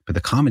moving. But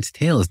the comet's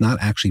tail is not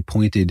actually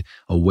pointed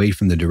away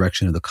from the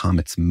direction of the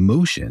comet's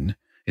motion.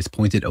 It's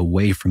pointed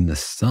away from the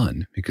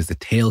sun because the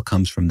tail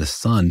comes from the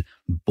sun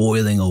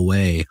boiling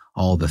away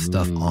all the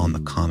stuff on the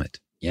comet.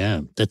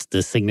 Yeah, that's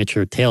the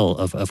signature tail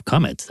of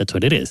comets. That's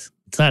what it is.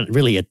 It's not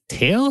really a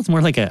tail. It's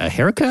more like a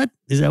haircut.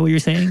 Is that what you're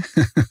saying?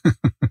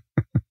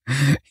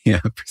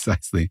 Yeah,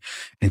 precisely.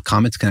 And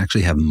comets can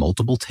actually have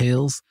multiple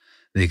tails.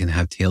 They can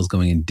have tails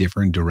going in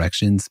different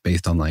directions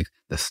based on like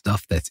the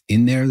stuff that's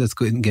in there that's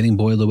getting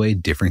boiled away,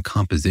 different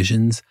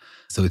compositions.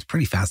 So it's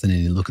pretty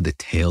fascinating to look at the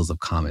tails of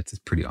comets.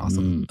 It's pretty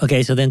awesome.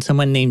 Okay, so then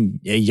someone named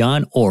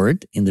Jan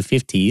Oort in the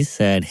 50s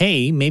said,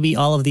 hey, maybe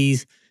all of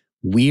these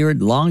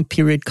weird long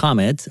period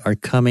comets are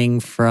coming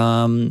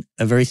from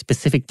a very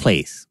specific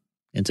place.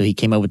 And so he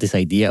came up with this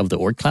idea of the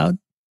Oort cloud.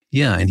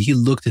 Yeah, and he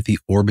looked at the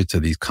orbits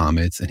of these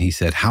comets and he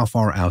said, how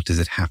far out does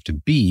it have to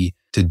be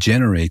to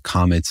generate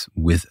comets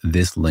with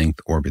this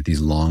length orbit,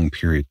 these long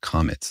period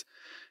comets?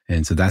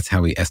 And so that's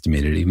how he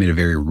estimated it. He made a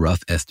very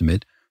rough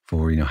estimate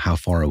for, how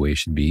far away it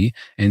should be.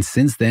 And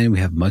since then, we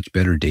have much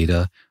better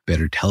data,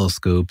 better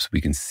telescopes.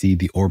 We can see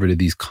the orbit of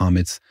these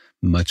comets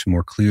much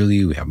more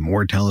clearly. We have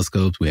more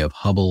telescopes. We have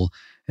Hubble.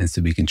 And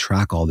so we can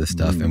track all this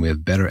stuff and we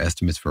have better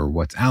estimates for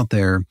what's out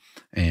there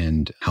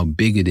and how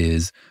big it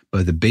is.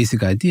 But the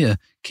basic idea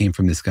came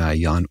from this guy,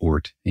 Jan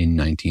Oort, in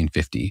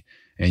 1950.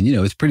 And,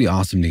 it's pretty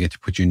awesome to get to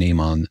put your name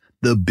on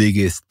the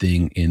biggest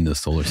thing in the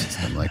solar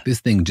system. Like this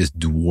thing just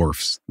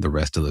dwarfs the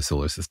rest of the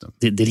solar system.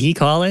 Did he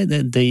call it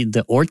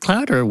the Oort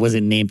cloud or was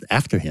it named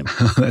after him?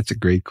 That's a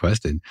great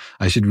question.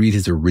 I should read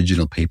his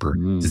original paper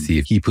to see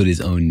if he put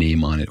his own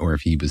name on it or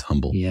if he was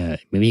humble. Yeah,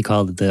 maybe he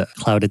called it the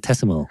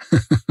Clouditesimal.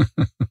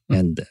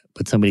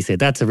 But somebody said,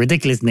 that's a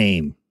ridiculous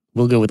name.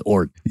 We'll go with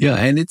Oort. Yeah,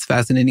 and it's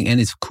fascinating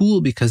and it's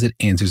cool because it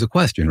answers a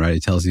question, right?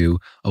 It tells you,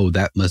 oh,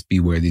 that must be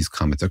where these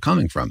comets are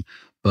coming from.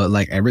 But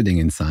like everything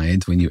in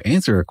science, when you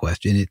answer a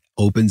question, it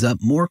opens up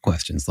more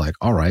questions like,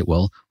 all right,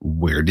 well,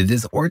 where did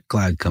this Oort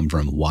cloud come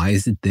from? Why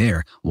is it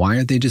there? Why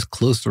aren't they just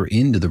closer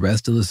into the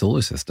rest of the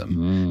solar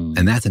system?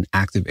 And that's an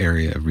active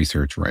area of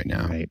research right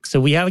now. Right. So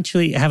we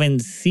actually haven't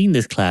seen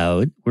this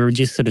cloud. We're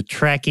just sort of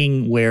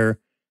tracking where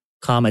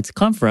comets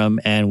come from,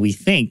 and we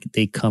think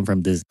they come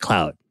from this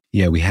cloud.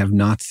 Yeah, we have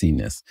not seen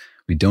this.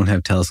 We don't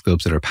have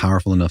telescopes that are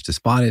powerful enough to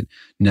spot it.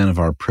 None of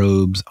our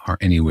probes are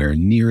anywhere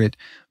near it,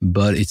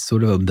 but it's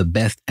sort of the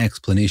best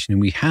explanation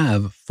we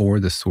have for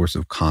the source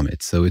of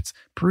comets. So it's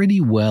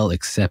pretty well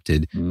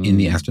accepted in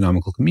the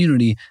astronomical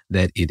community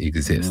that it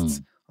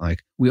exists.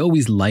 Like, we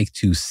always like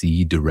to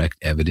see direct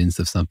evidence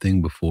of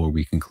something before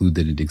we conclude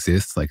that it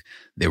exists. Like,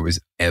 there was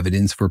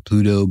evidence for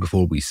Pluto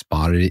before we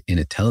spotted it in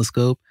a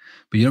telescope,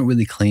 but you don't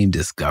really claim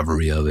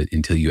discovery of it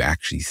until you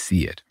actually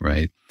see it,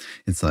 right?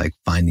 It's like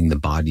finding the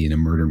body in a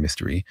murder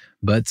mystery,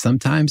 but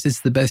sometimes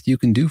it's the best you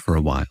can do for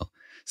a while.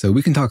 So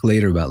we can talk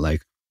later about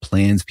like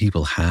plans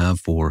people have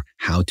for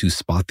how to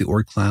spot the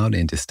Oort cloud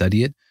and to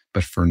study it.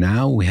 But for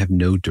now, we have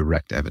no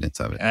direct evidence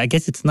of it. I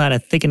guess it's not a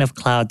thick enough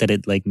cloud that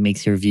it like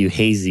makes your view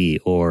hazy,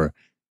 or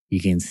you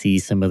can see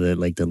some of the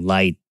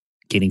light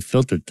getting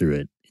filtered through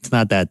it. It's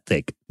not that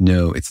thick.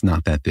 No, it's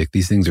not that thick.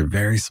 These things are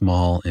very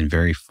small and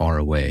very far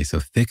away. So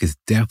thick is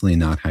definitely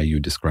not how you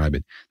describe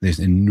it. There's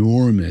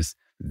enormous,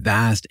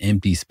 vast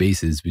empty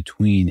spaces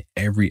between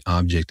every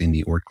object in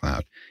the Oort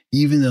cloud.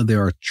 Even though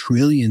there are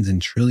trillions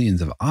and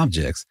trillions of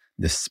objects,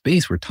 the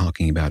space we're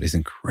talking about is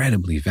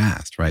incredibly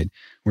vast, right?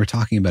 We're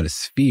talking about a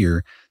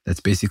sphere that's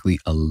basically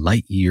a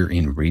light year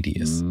in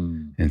radius.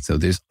 And so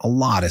there's a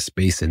lot of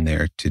space in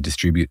there to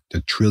distribute a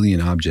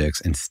trillion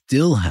objects and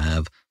still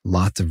have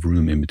lots of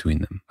room in between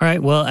them. All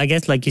right. Well, I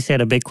guess like you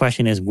said, a big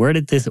question is, where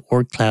did this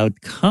Oort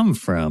cloud come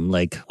from?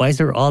 Like, why is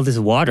there all this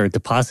water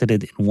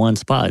deposited in one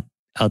spot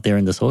out there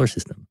in the solar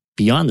system,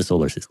 beyond the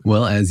solar system?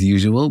 Well, as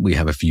usual, we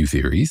have a few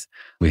theories.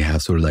 We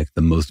have sort of like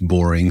the most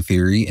boring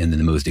theory and then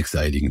the most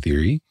exciting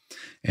theory.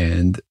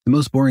 And the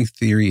most boring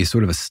theory is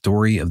sort of a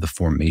story of the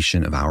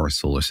formation of our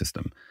solar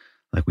system.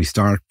 Like, we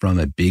start from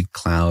a big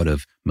cloud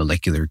of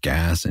molecular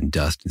gas and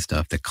dust and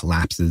stuff that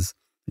collapses,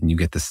 and you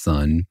get the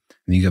sun.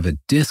 And you have a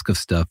disk of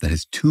stuff that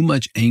has too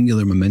much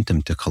angular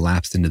momentum to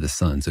collapse into the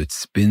sun. So it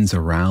spins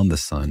around the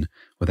sun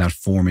without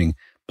forming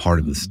part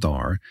of the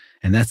star.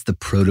 And that's the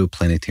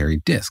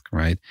protoplanetary disk,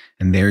 right?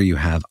 And there you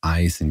have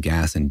ice and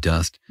gas and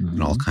dust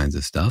and all kinds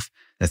of stuff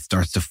that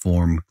starts to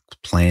form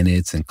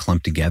planets and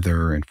clump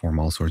together and form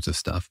all sorts of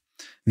stuff.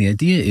 The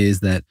idea is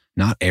that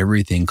not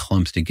everything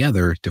clumps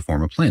together to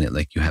form a planet.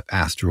 Like you have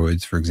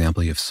asteroids, for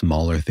example, you have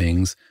smaller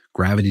things.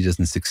 Gravity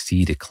doesn't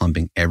succeed at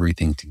clumping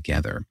everything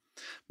together.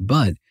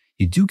 But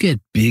you do get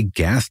big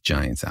gas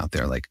giants out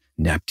there like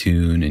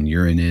Neptune and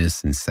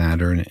Uranus and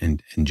Saturn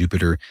and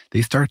Jupiter.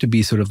 They start to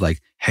be sort of like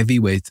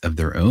heavyweights of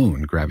their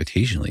own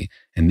gravitationally,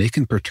 and they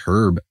can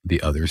perturb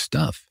the other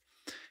stuff.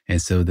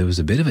 And so there was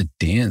a bit of a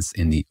dance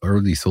in the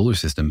early solar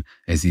system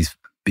as these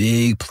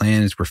big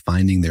planets were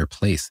finding their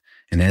place.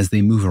 And as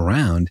they move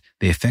around,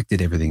 they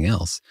affected everything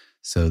else.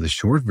 So the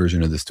short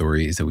version of the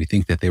story is that we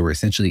think that they were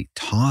essentially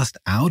tossed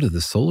out of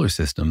the solar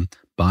system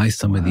by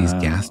some of these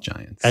gas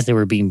giants. As they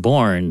were being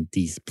born,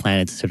 these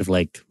planets sort of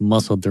like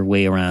muscled their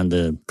way around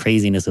the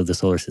craziness of the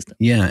solar system.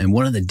 Yeah, and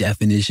one of the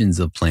definitions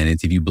of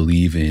planets, if you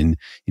believe in,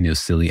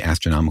 silly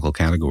astronomical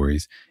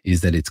categories,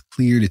 is that it's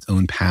cleared its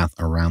own path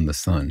around the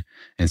sun.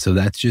 And so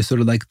that's just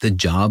sort of like the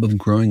job of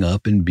growing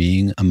up and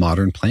being a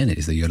modern planet,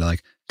 is that you got to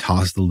like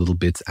toss the little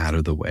bits out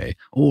of the way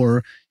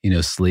or,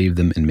 slave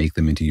them and make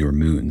them into your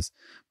moons.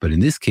 But in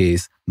this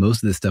case,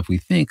 most of the stuff we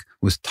think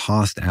was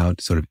tossed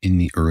out sort of in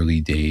the early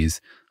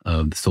days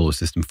of the solar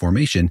system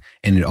formation.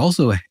 And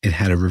it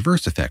had a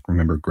reverse effect.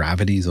 Remember,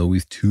 gravity is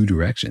always two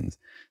directions.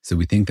 So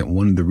we think that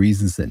one of the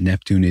reasons that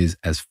Neptune is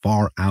as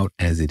far out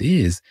as it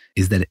is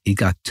that it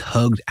got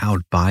tugged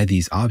out by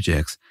these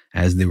objects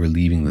as they were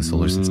leaving the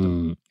solar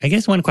system. I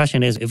guess one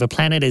question is, if a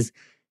planet is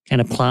kind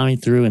of plowing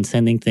through and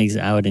sending things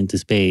out into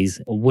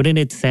space, wouldn't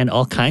it send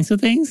all kinds of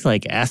things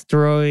like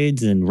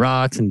asteroids and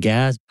rocks and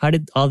gas? How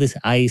did all this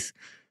ice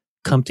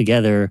come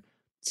together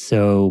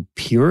so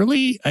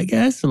purely, I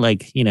guess?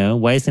 Like,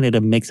 why isn't it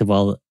a mix of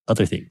all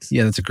other things?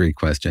 Yeah, that's a great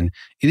question.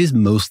 It is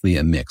mostly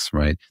a mix,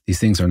 right? These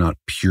things are not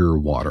pure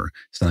water.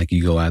 It's not like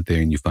you go out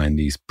there and you find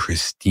these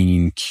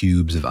pristine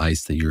cubes of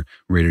ice that you're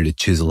ready to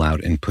chisel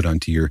out and put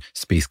onto your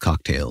space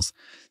cocktails.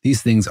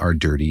 These things are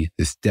dirty.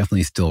 There's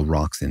definitely still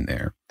rocks in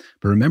there.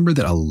 But remember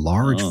that a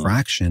large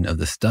fraction of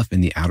the stuff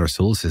in the outer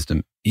solar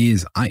system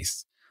is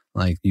ice.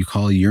 Like you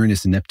call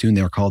Uranus and Neptune,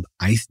 they're called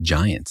ice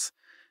giants.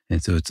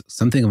 And so it's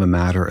something of a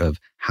matter of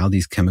how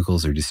these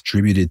chemicals are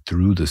distributed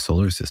through the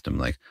solar system,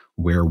 like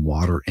where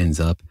water ends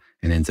up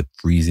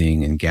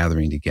freezing and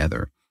gathering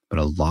together. But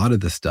a lot of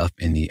the stuff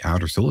in the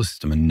outer solar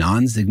system, a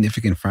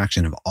non-significant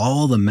fraction of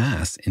all the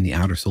mass in the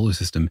outer solar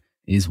system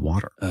is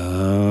water.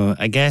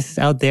 I guess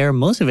out there,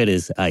 most of it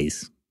is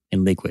ice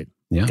and liquid.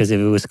 Yeah. Because if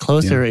it was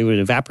closer, it would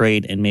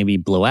evaporate and maybe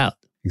blow out.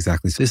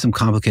 Exactly. So there's some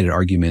complicated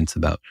arguments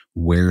about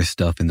where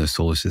stuff in the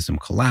solar system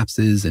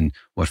collapses and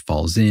what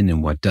falls in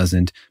and what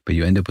doesn't. But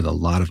you end up with a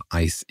lot of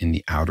ice in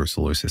the outer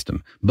solar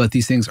system. But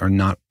these things are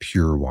not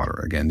pure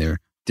water. Again, they're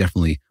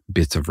definitely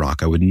bits of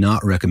rock. I would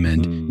not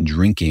recommend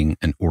drinking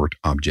an Oort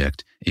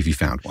object if you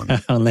found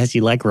one. Unless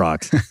you like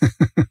rocks.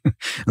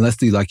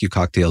 Unless you like your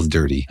cocktails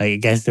dirty. I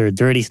guess they're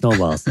dirty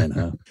snowballs then,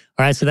 huh? All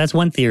right, so that's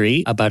one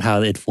theory about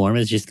how it formed.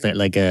 It's just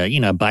like a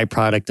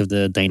byproduct of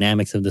the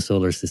dynamics of the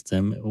solar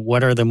system.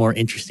 What are the more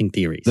interesting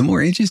theories? The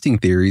more interesting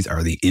theories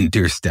are the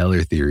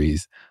interstellar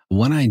theories.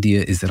 One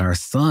idea is that our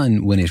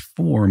sun, when it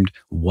formed,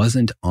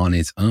 wasn't on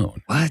its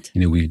own. What?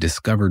 We've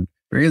discovered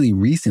fairly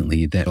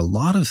recently that a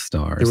lot of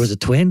stars... There was a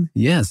twin?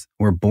 Yes,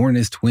 were born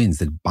as twins,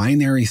 that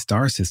binary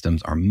star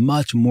systems are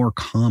much more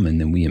common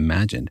than we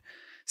imagined.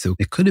 So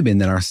it could have been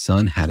that our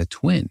sun had a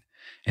twin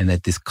and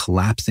that this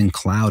collapsing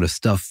cloud of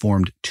stuff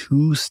formed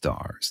two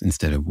stars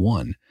instead of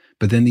one.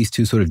 But then these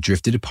two sort of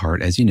drifted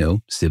apart, as you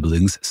know,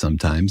 siblings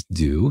sometimes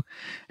do.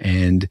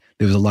 And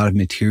there was a lot of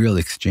material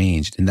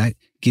exchanged. And that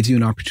gives you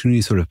an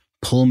opportunity to sort of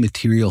pull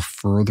material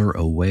further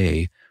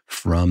away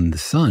from the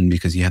sun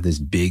because you have this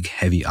big,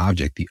 heavy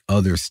object, the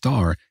other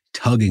star,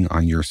 tugging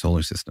on your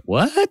solar system.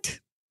 What?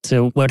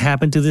 So what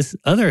happened to this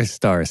other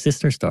star,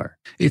 sister star?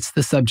 It's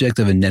the subject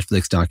of a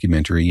Netflix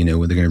documentary,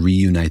 where they're going to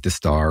reunite the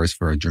stars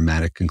for a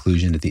dramatic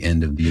conclusion at the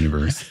end of the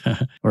universe.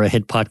 Or a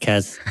hit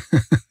podcast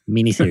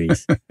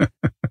miniseries.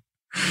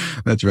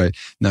 That's right.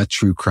 Not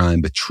true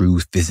crime, but true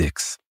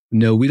physics.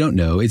 No, we don't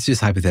know. It's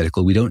just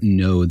hypothetical. We don't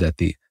know that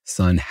the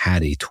sun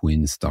had a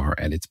twin star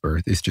at its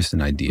birth. It's just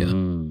an idea.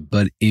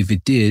 But if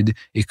it did,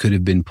 it could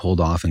have been pulled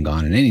off and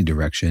gone in any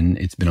direction.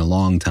 It's been a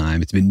long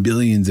time. It's been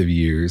billions of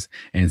years.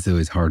 And so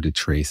it's hard to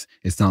trace.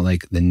 It's not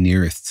like the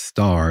nearest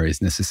star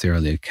is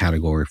necessarily a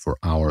category for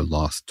our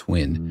lost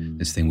twin.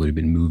 This thing would have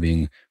been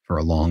moving for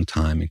a long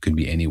time. It could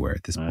be anywhere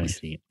at this point. I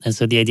see. And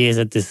so the idea is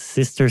that this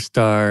sister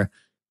star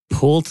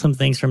pulled some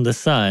things from the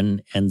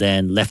sun and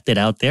then left it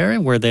out there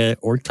where the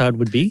Oort cloud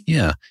would be?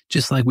 Yeah.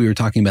 Just like we were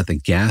talking about the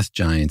gas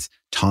giants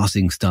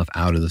tossing stuff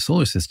out of the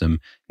solar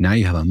system, now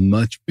you have a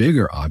much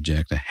bigger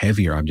object, a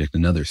heavier object,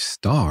 another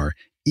star,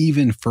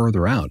 even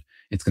further out.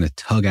 It's going to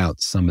tug out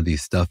some of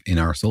these stuff in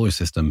our solar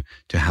system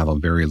to have a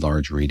very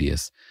large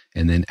radius.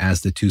 And then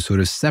as the two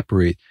sort of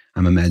separate,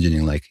 I'm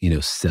imagining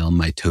cell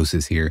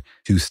mitosis here.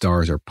 Two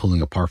stars are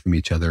pulling apart from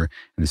each other and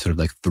there's sort of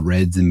like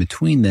threads in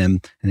between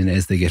them. And then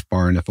as they get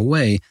far enough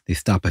away, they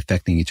stop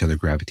affecting each other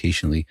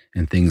gravitationally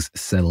and things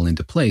settle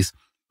into place.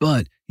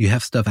 But you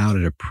have stuff out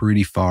at a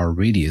pretty far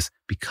radius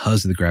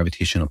because of the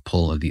gravitational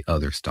pull of the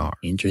other star.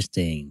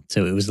 Interesting.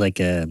 So it was like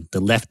the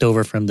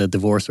leftover from the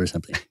divorce or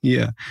something.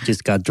 Yeah.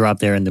 Just got dropped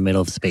there in the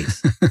middle of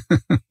space.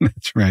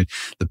 That's right.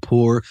 The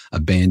poor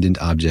abandoned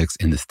objects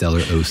in the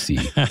stellar OC.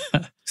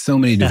 So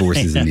many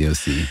divorces in the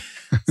OC.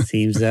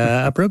 Seems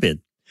appropriate.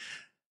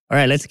 All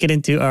right, let's get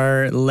into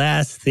our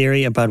last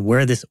theory about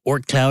where this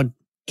Oort cloud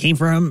came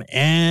from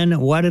and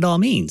what it all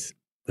means.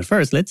 But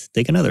first, let's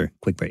take another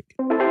quick break.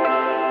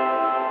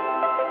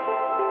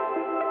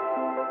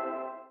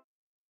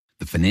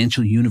 The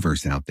financial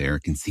universe out there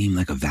can seem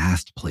like a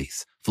vast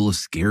place, full of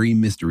scary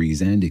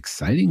mysteries and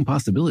exciting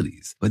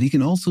possibilities, but it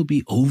can also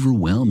be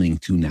overwhelming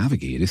to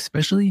navigate,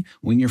 especially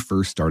when you're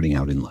first starting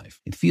out in life.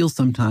 It feels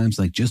sometimes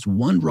like just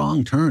one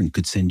wrong turn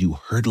could send you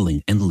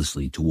hurtling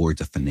endlessly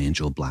towards a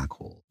financial black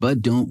hole.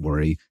 But don't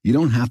worry, you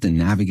don't have to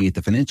navigate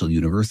the financial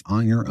universe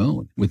on your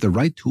own. With the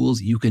right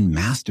tools, you can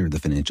master the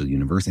financial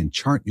universe and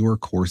chart your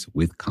course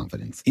with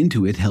confidence.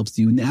 Intuit helps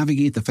you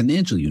navigate the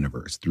financial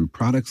universe through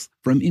products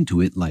from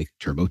Intuit like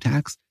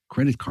TurboTax,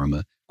 Credit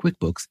Karma,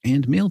 QuickBooks,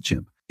 and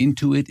MailChimp.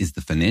 Intuit is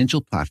the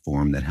financial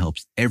platform that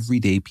helps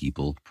everyday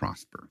people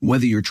prosper.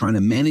 Whether you're trying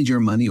to manage your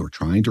money or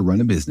trying to run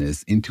a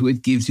business,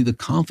 Intuit gives you the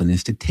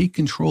confidence to take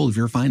control of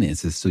your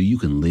finances so you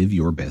can live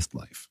your best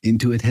life.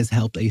 Intuit has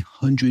helped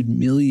 100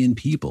 million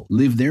people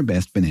live their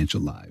best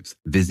financial lives.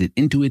 Visit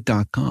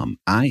Intuit.com,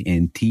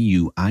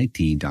 Intuit.com,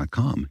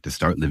 to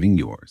start living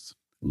yours.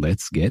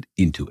 Let's get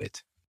into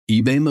it.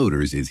 eBay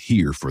Motors is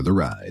here for the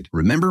ride.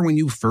 Remember when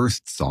you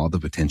first saw the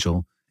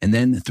potential? And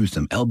then through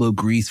some elbow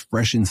grease,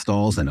 fresh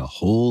installs, and a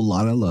whole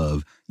lot of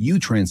love, you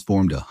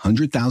transformed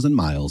 100,000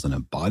 miles and a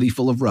body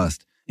full of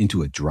rust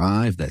into a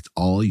drive that's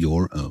all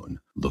your own.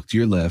 Look to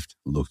your left,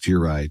 look to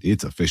your right.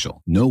 It's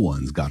official. No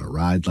one's got a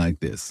ride like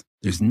this.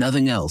 There's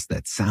nothing else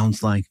that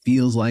sounds like,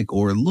 feels like,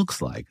 or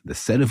looks like the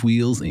set of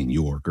wheels in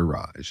your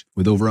garage.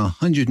 With over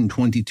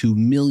 122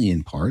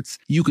 million parts,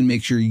 you can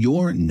make sure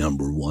your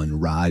number one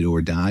ride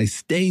or die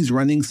stays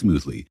running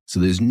smoothly, so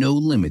there's no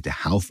limit to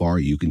how far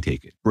you can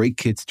take it. Brake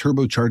kits,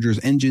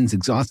 turbochargers, engines,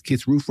 exhaust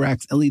kits, roof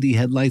racks, LED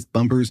headlights,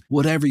 bumpers,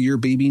 whatever your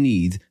baby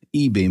needs,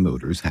 eBay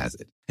Motors has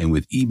it. And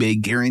with eBay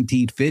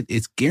Guaranteed Fit,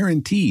 it's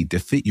guaranteed to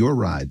fit your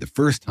ride the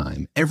first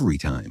time, every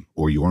time,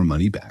 or your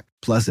money back.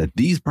 Plus, at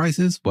these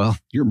prices, well,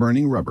 you're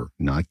burning rubber,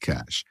 not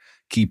cash.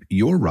 Keep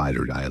your ride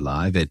or die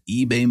alive at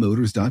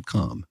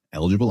ebaymotors.com.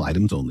 Eligible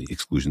items only.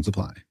 Exclusions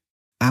apply.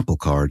 Apple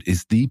Card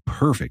is the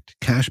perfect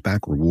cashback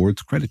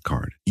rewards credit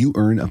card. You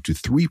earn up to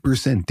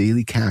 3%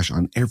 daily cash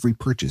on every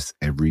purchase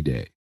every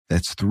day.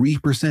 That's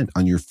 3%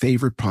 on your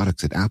favorite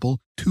products at Apple,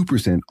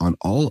 2% on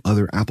all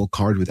other Apple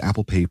Card with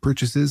Apple Pay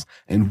purchases,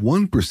 and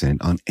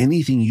 1% on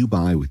anything you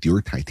buy with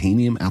your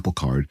titanium Apple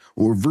Card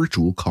or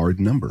virtual card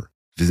number.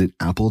 Visit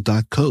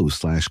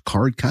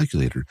apple.co/card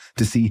calculator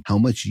to see how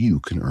much you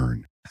can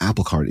earn.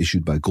 Apple Card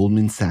issued by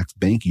Goldman Sachs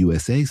Bank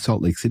USA,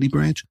 Salt Lake City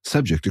branch,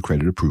 subject to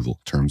credit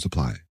approval. Terms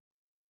apply.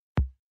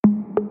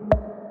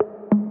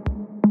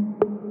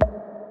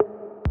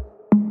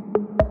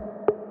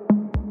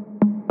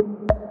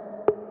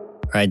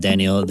 All right,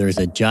 Daniel, there's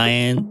a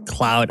giant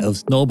cloud of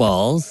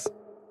snowballs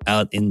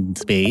out in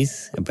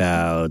space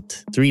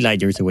about 3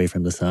 light years away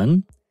from the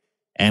sun.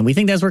 And we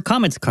think that's where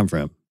comets come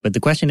from. But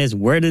the question is,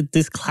 where did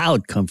this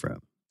cloud come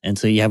from? And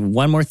so you have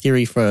one more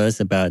theory for us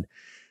about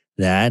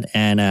that.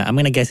 And I'm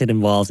going to guess it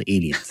involves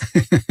aliens.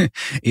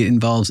 It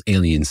involves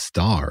alien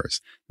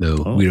stars,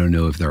 though we don't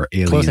know if there are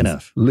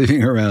aliens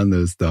living around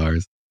those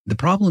stars. The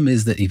problem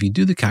is that if you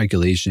do the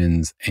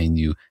calculations and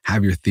you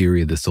have your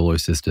theory of the solar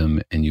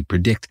system and you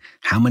predict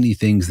how many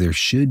things there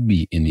should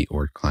be in the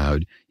Oort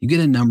cloud, you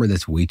get a number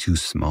that's way too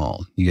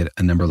small. You get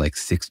a number like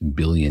 6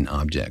 billion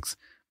objects.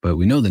 But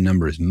we know the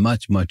number is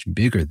much, much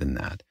bigger than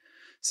that.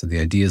 So the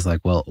idea is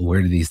like, well,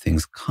 where do these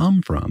things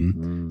come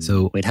from?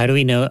 So wait, how do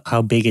we know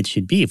how big it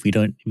should be if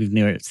we've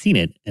never seen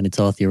it and it's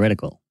all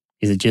theoretical?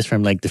 Is it just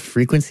from like the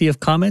frequency of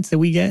comets that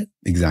we get?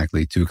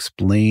 Exactly. To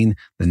explain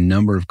the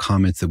number of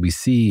comets that we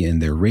see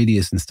and their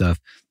radius and stuff,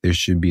 there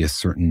should be a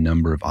certain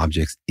number of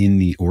objects in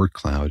the Oort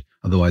cloud.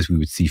 Otherwise, we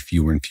would see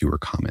fewer and fewer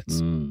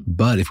comets.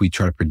 But if we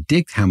try to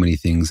predict how many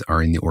things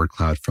are in the Oort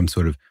cloud from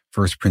sort of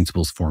first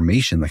principles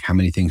formation, like how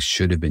many things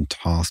should have been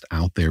tossed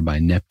out there by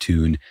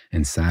Neptune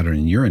and Saturn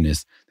and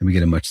Uranus, then we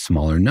get a much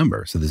smaller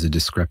number. So there's a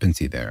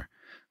discrepancy there.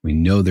 We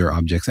know there are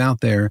objects out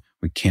there.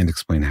 We can't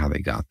explain how they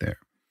got there.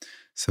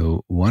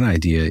 So one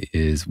idea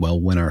is, well,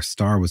 when our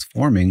star was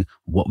forming,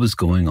 what was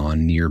going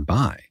on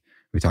nearby?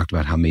 We talked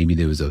about how maybe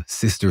there was a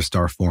sister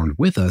star formed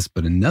with us,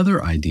 but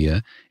another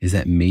idea is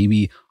that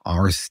maybe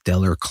our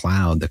stellar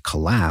cloud that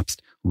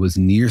collapsed was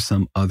near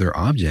some other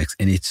objects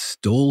and it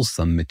stole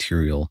some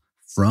material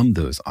from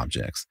those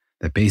objects.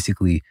 That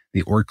basically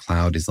the Oort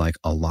cloud is like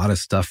a lot of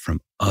stuff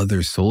from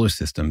other solar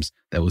systems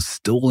that was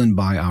stolen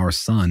by our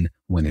sun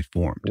when it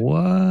formed.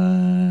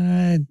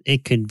 What?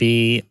 It could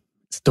be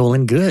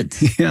stolen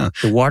goods. Yeah.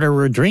 The water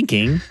we're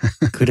drinking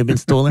could have been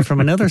stolen from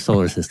another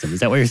solar system. Is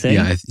that what you're saying?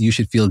 Yeah, you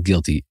should feel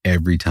guilty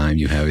every time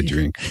you have a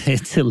drink.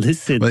 It's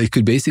illicit. Well, it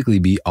could basically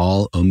be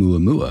all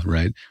Oumuamua,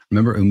 right?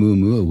 Remember,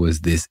 Oumuamua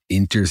was this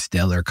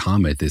interstellar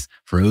comet, this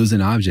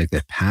frozen object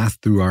that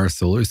passed through our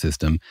solar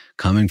system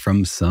coming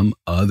from some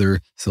other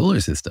solar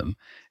system.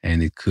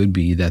 And it could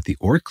be that the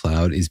Oort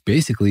cloud is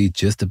basically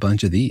just a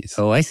bunch of these.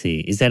 Oh, I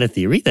see. Is that a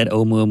theory that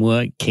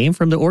Oumuamua came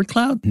from the Oort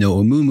cloud? No,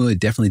 Oumuamua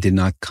definitely did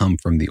not come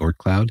from the Oort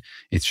cloud.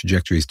 Its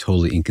trajectory is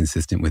totally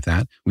inconsistent with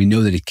that. We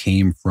know that it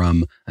came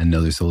from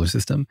another solar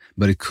system,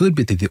 but it could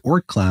be that the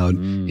Oort cloud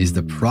is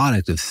the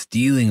product of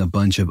stealing a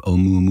bunch of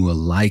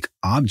Oumuamua-like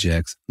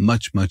objects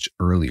much, much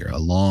earlier, a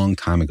long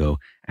time ago,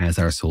 as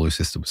our solar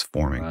system was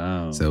forming.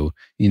 Wow. So,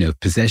 if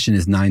possession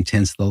is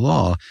 9/10 of the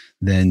law,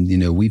 then,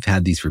 we've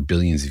had these for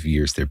billions of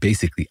years. They're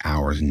basically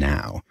ours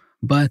now.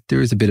 But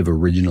there is a bit of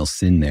original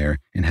sin there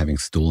in having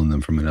stolen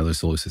them from another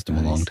solar system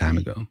a long time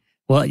ago.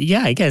 Well,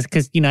 yeah, I guess,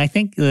 because, I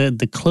think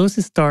the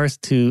closest stars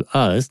to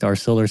us, our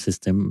solar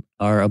system,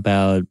 are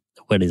about,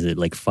 what is it,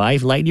 like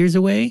 5 light years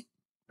away,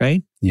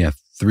 right? Yeah,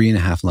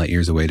 3.5 light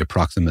years away to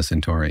Proxima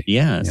Centauri.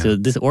 Yeah, so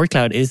this Oort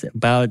cloud is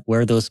about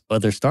where those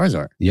other stars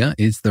are. Yeah,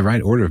 it's the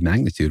right order of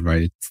magnitude,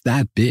 right? It's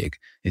that big.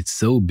 It's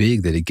so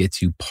big that it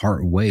gets you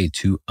part way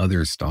to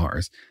other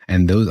stars.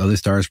 And those other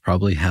stars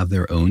probably have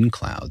their own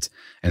clouds.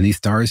 And these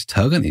stars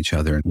tug on each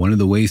other. And one of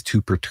the ways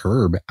to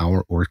perturb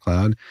our Oort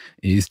cloud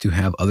is to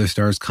have other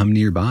stars come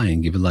nearby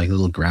and give it like a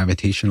little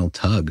gravitational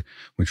tug,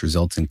 which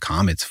results in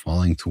comets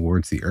falling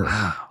towards the Earth.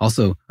 Wow.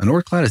 Also, an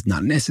Oort cloud is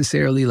not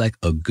necessarily like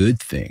a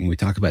good thing. We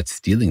talk about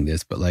stealing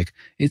this, but like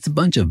it's a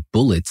bunch of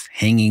bullets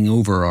hanging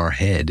over our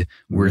head.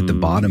 We're at the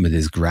bottom of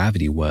this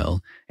gravity well.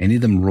 Any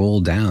of them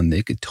roll down,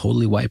 they could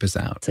totally wipe us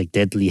out. It's like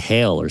deadly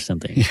hail or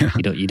something. Yeah.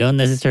 You don't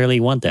necessarily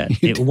want that.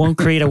 It won't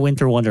create a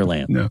winter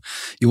wonderland. No.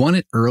 You want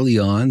it early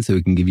on so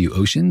it can give you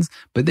oceans,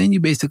 but then you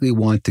basically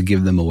want to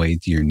give them away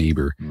to your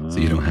neighbor so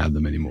you don't have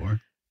them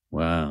anymore.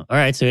 Wow. All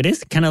right. So it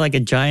is kind of like a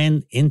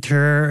giant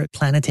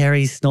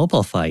interplanetary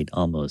snowball fight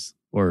almost,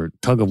 or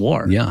tug of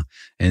war. Yeah.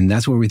 And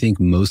that's where we think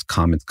most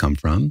comets come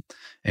from.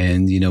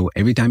 And,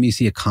 every time you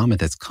see a comet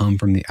that's come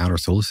from the outer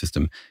solar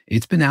system,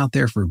 it's been out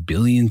there for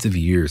billions of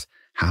years,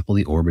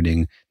 happily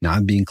orbiting,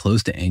 not being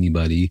close to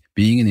anybody,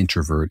 being an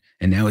introvert,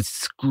 and now it's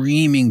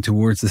screaming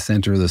towards the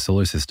center of the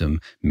solar system,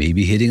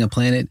 maybe hitting a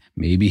planet,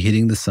 maybe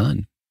hitting the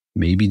sun,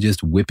 maybe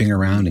just whipping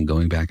around and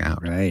going back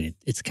out. Right.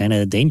 It's kind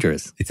of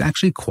dangerous. It's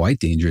actually quite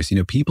dangerous.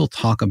 People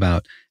talk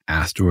about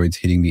asteroids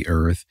hitting the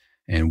Earth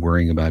and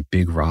worrying about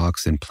big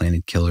rocks and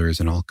planet killers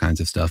and all kinds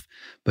of stuff.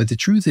 But the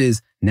truth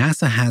is,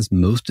 NASA has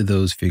most of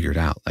those figured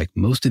out. Like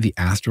most of the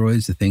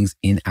asteroids, the things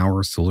in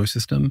our solar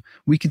system,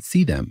 we can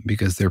see them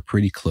because they're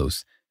pretty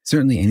close.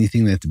 Certainly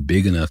anything that's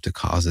big enough to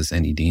cause us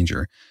any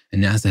danger.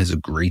 And NASA has a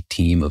great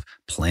team of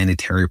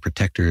planetary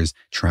protectors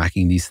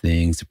tracking these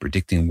things,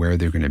 predicting where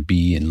they're going to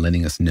be and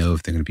letting us know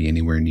if they're going to be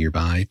anywhere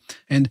nearby.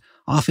 And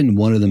often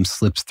one of them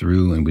slips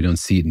through and we don't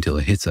see it until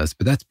it hits us,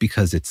 but that's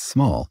because it's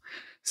small.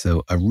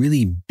 So a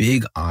really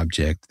big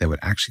object that would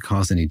actually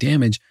cause any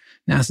damage,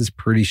 NASA's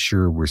pretty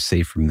sure we're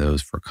safe from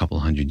those for a couple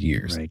hundred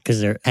years. Right, because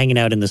they're hanging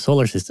out in the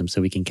solar system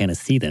so we can kind of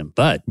see them.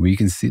 But we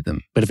can see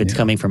them. But if it's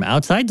coming from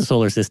outside the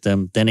solar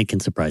system, then it can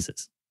surprise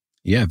us.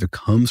 Yeah, if it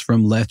comes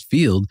from left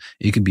field,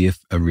 it could be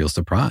a real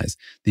surprise.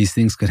 These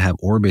things could have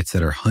orbits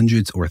that are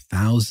hundreds or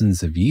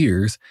thousands of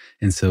years.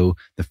 And so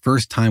the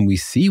first time we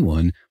see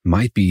one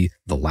might be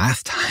the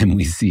last time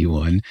we see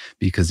one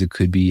because it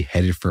could be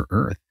headed for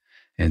Earth.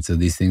 And so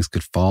these things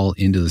could fall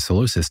into the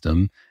solar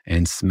system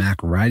and smack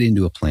right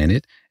into a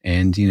planet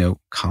and,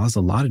 cause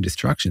a lot of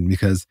destruction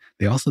because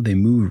they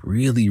move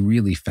really,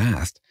 really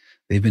fast.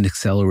 They've been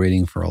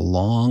accelerating for a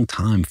long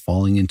time,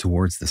 falling in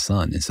towards the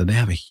sun. And so they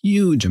have a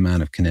huge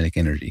amount of kinetic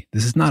energy.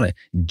 This is not a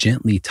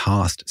gently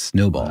tossed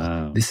snowball.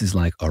 Wow. This is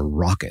like a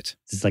rocket.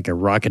 This is like a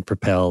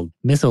rocket-propelled,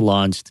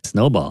 missile-launched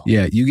snowball.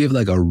 Yeah, you give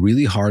like a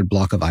really hard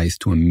block of ice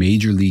to a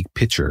major league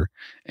pitcher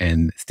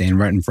and stand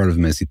right in front of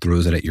him as he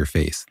throws it at your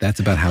face. That's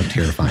about how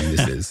terrifying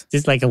this is.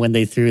 Just like when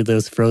they threw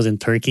those frozen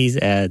turkeys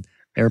at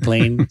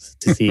airplanes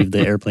to see if the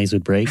airplanes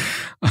would break.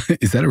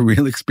 Is that a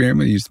real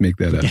experiment or you just make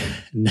that up?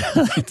 No,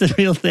 it's a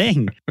real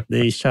thing.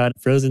 They shot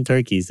frozen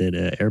turkeys at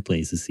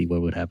airplanes to see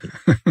what would happen.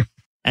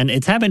 And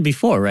it's happened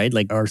before, right?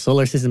 Like our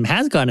solar system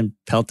has gotten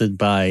pelted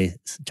by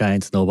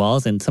giant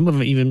snowballs and some of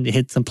them even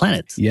hit some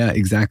planets. Yeah,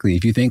 exactly.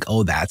 If you think,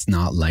 that's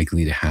not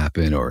likely to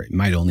happen, or it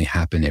might only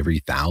happen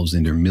every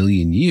 1,000 or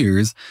million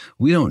years,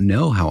 we don't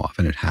know how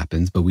often it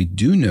happens, but we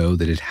do know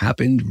that it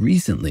happened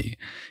recently.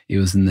 It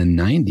was in the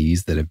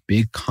 90s that a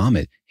big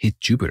comet hit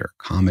Jupiter,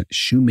 comet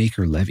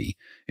Shoemaker-Levy.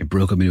 It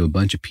broke up into a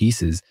bunch of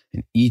pieces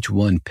and each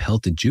one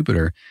pelted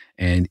Jupiter.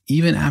 And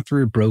even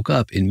after it broke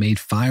up, it made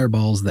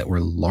fireballs that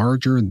were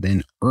larger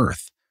than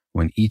Earth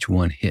when each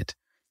one hit.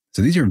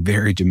 So these are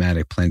very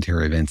dramatic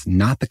planetary events,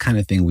 not the kind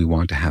of thing we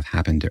want to have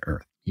happen to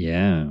Earth.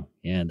 Yeah,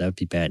 that would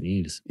be bad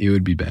news. It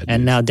would be bad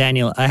And news. now,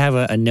 Daniel, I have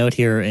a note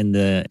here in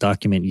the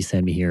document you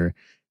sent me here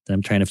that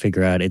I'm trying to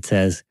figure out. It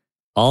says,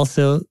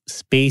 also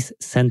space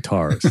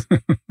centaurs.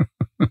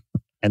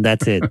 And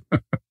that's it.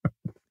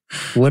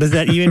 What does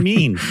that even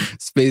mean?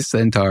 Space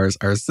centaurs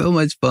are so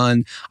much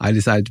fun. I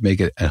decided to make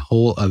it a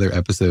whole other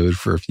episode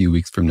for a few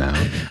weeks from now.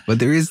 But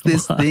there is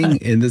this thing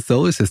in the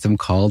solar system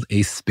called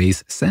a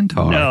space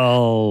centaur.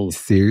 No.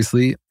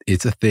 Seriously,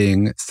 it's a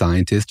thing.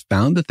 Scientists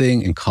found the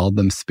thing and called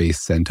them space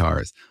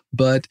centaurs.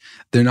 But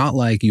they're not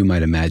like you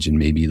might imagine,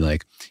 maybe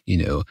like,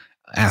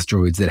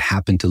 asteroids that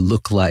happen to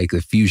look like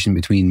a fusion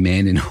between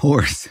man and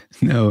horse.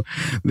 No,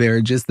 they're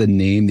just the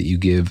name that you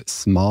give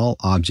small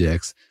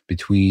objects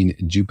between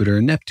Jupiter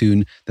and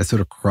Neptune that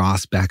sort of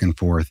cross back and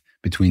forth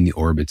between the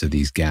orbits of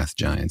these gas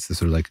giants. They're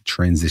sort of like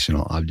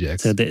transitional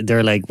objects. So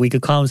they're like, we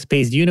could call them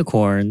space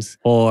unicorns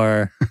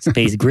or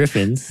space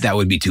griffins. That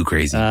would be too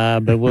crazy.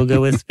 But we'll go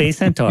with space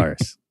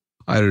centaurs.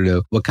 I don't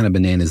know what kind of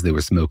bananas they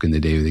were smoking the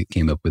day they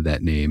came up with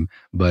that name,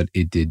 but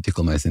it did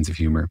tickle my sense of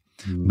humor.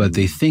 But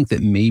they think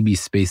that maybe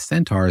space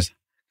centaurs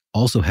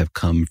also have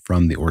come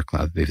from the Oort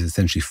cloud. They've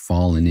essentially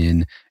fallen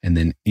in and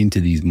then into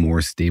these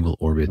more stable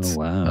orbits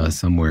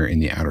somewhere in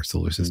the outer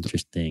solar system.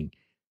 Interesting.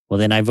 Well,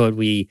 then I vote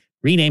we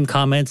rename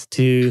comets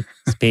to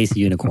space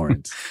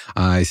unicorns.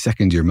 I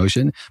second your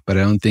motion, but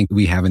I don't think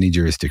we have any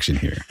jurisdiction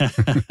here.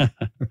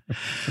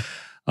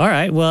 All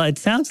right. Well, it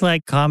sounds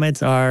like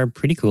comets are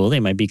pretty cool. They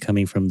might be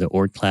coming from the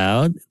Oort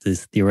cloud,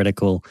 this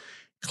theoretical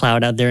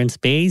cloud out there in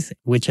space,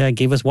 which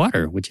gave us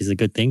water, which is a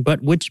good thing,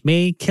 but which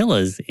may kill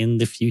us in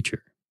the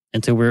future.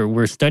 And so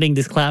we're studying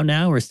this cloud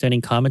now. We're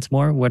studying comets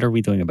more. What are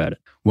we doing about it?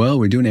 Well,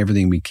 we're doing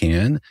everything we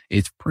can.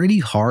 It's pretty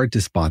hard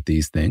to spot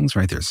these things,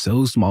 right? They're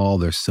so small.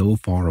 They're so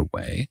far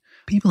away.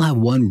 People have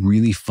one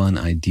really fun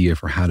idea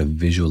for how to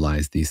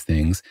visualize these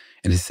things.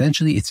 And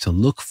essentially, it's to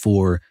look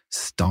for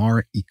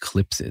star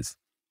eclipses.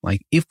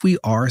 Like if we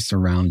are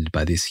surrounded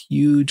by this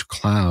huge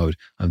cloud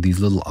of these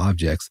little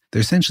objects,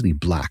 they're essentially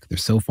black. They're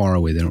so far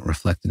away, they don't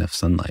reflect enough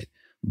sunlight.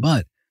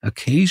 But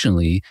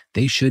occasionally,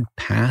 they should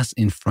pass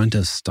in front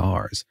of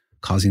stars,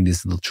 causing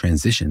these little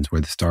transitions where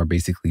the star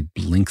basically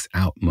blinks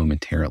out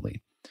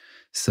momentarily.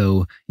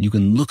 So you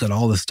can look at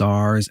all the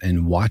stars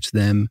and watch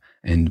them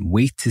and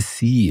wait to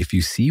see if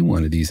you see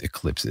one of these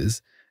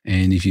eclipses.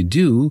 And if you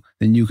do,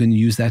 then you can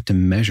use that to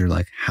measure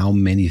like how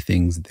many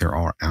things there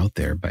are out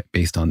there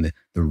based on the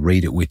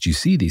rate at which you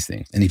see these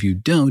things. And if you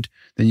don't,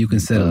 then you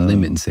can set a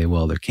limit and say,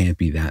 well, there can't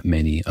be that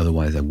many.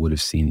 Otherwise, I would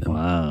have seen them.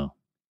 Wow.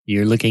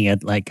 You're looking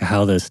at like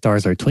how the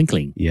stars are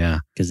twinkling. Yeah.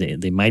 Because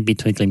they might be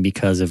twinkling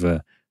because of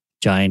a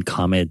giant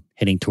comet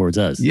heading towards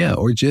us. Yeah,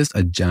 or just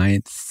a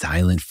giant,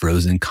 silent,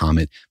 frozen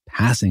comet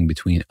passing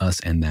between us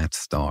and that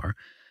star.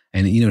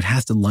 And, it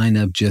has to line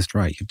up just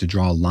right. You have to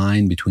draw a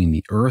line between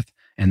the Earth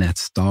and that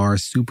star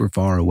super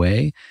far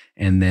away.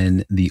 And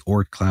then the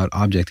Oort cloud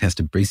object has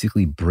to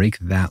basically break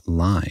that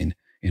line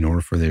in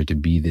order for there to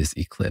be this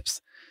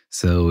eclipse.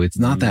 So it's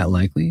not that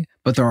likely,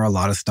 but there are a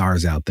lot of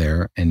stars out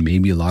there and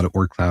maybe a lot of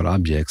Oort cloud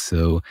objects.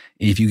 So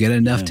if you get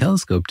enough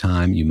telescope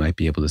time, you might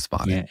be able to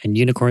spot it. Yeah, and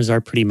unicorns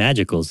are pretty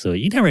magical, so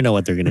you never know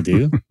what they're going to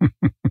do.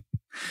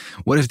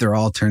 What if they're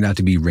all turned out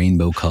to be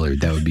rainbow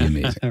colored? That would be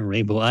amazing.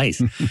 Rainbow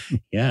ice.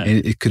 Yeah.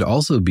 And it could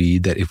also be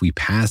that if we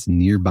pass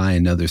nearby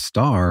another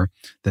star,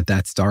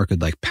 that star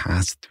could like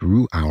pass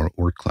through our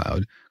Oort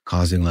cloud,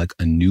 causing like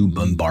a new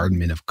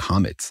bombardment of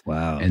comets.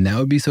 Wow. And that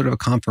would be sort of a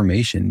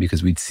confirmation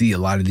because we'd see a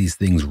lot of these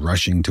things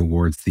rushing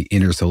towards the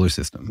inner solar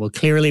system. Well,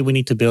 clearly we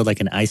need to build like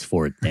an ice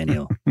fort,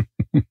 Daniel,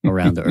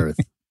 around the Earth.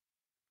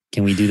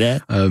 Can we do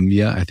that?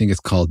 Yeah, I think it's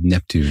called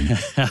Neptune.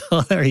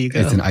 Oh, there you go.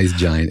 It's an ice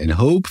giant. And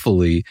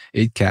hopefully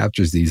it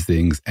captures these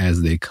things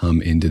as they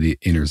come into the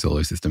inner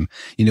solar system.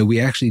 We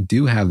actually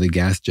do have the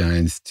gas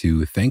giants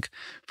to thank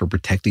for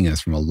protecting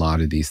us from a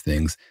lot of these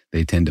things.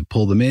 They tend to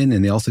pull them in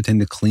and they also tend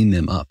to clean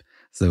them up.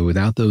 So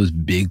without those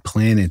big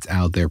planets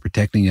out there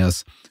protecting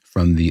us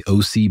from the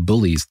OC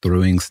bullies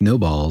throwing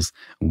snowballs,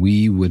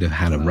 we would have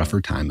had a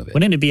rougher time of it.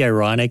 Wouldn't it be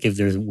ironic if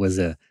there was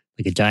a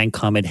giant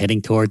comet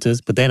heading towards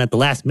us, but then at the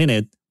last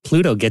minute,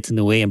 Pluto gets in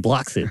the way and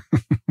blocks it?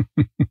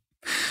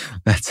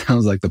 That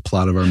sounds like the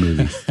plot of our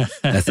movie.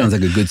 That sounds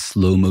like a good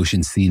slow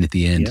motion scene at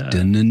the end.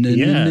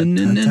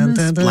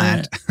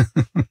 Splat.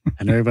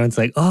 And everyone's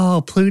like,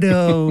 oh,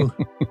 Pluto,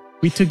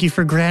 we took you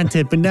for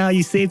granted, but now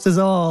you saved us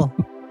all.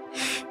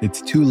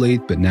 It's too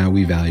late, but now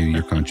we value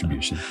your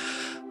contribution.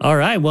 All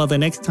right. Well, the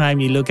next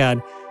time you look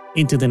out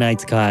into the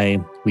night sky,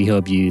 we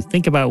hope you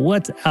think about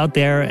what's out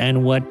there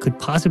and what could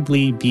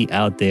possibly be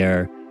out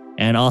there.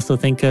 And also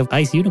think of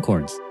ice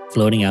unicorns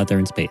floating out there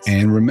in space.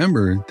 And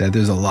remember that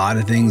there's a lot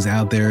of things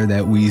out there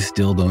that we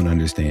still don't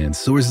understand.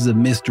 Sources of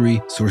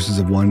mystery, sources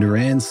of wonder,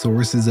 and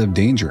sources of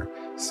danger.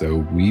 So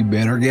we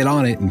better get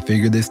on it and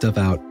figure this stuff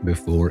out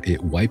before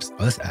it wipes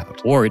us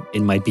out. Or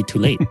it might be too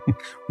late.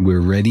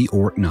 We're ready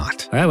or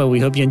not. All right, well, we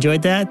hope you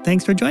enjoyed that.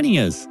 Thanks for joining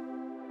us.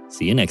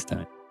 See you next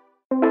time.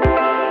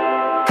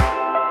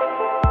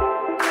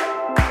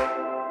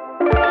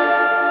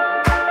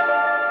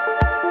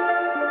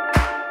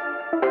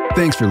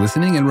 Thanks for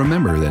listening, and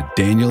remember that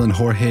Daniel and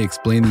Jorge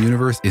Explain the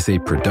Universe is a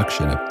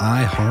production of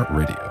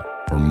iHeartRadio.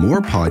 For more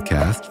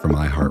podcasts from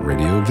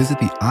iHeartRadio, visit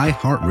the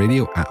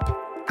iHeartRadio app,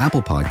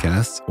 Apple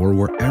Podcasts, or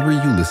wherever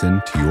you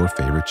listen to your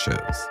favorite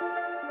shows.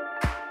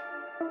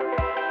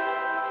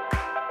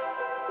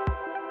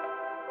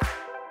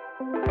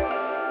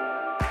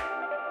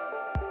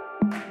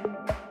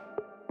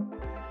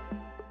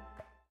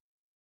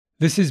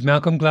 This is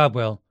Malcolm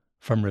Gladwell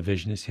from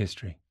Revisionist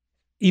History.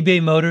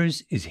 eBay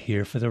Motors is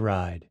here for the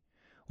ride.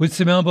 With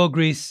some elbow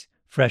grease,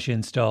 fresh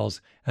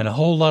installs, and a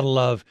whole lot of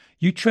love,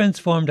 you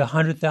transformed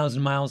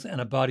 100,000 miles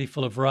and a body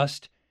full of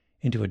rust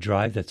into a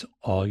drive that's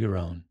all your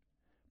own.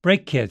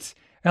 Brake kits,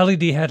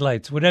 LED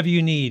headlights, whatever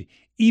you need,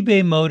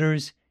 eBay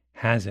Motors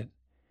has it.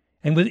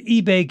 And with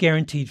eBay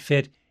Guaranteed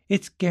Fit,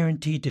 it's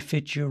guaranteed to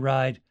fit your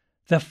ride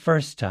the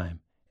first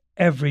time,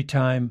 every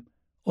time,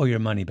 or your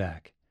money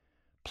back.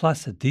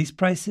 Plus, at these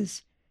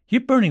prices, you're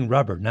burning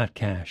rubber, not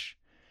cash.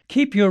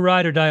 Keep your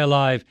ride or die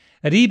alive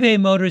at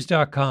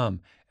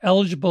ebaymotors.com.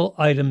 Eligible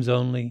items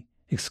only.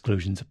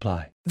 Exclusions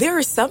apply. There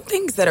are some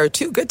things that are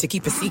too good to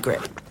keep a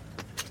secret.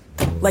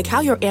 Like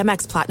how your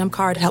Amex Platinum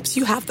card helps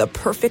you have the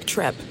perfect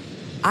trip.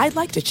 I'd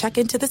like to check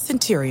into the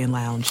Centurion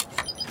Lounge.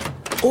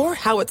 Or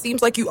how it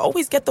seems like you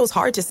always get those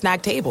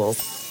hard-to-snag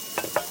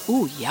tables.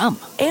 Ooh, yum.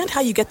 And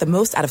how you get the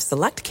most out of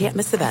select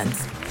can't-miss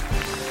events.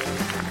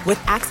 With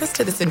access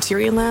to the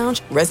Centurion Lounge,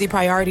 Resi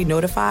Priority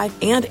Notified,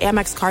 and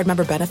Amex card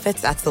member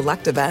benefits at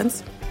select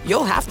events,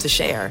 you'll have to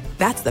share.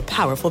 That's the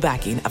powerful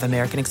backing of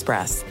American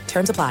Express.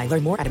 Terms apply.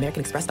 Learn more at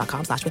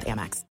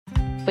americanexpress.com/withAmex.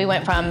 We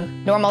went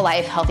from normal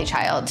life, healthy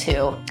child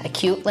to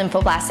acute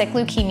lymphoblastic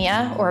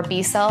leukemia or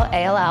B-cell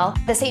ALL.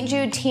 The St.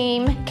 Jude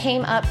team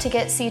came up to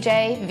get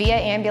CJ via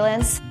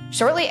ambulance.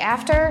 Shortly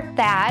after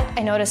that,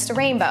 I noticed a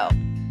rainbow.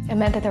 It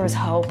meant that there was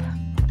hope.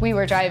 We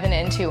were driving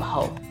into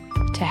hope.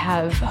 To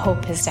have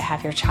hope is to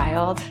have your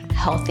child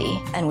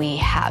healthy, and we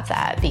have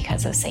that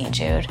because of St.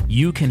 Jude.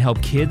 You can help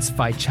kids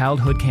fight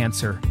childhood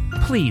cancer.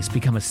 Please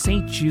become a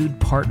St. Jude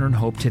Partner in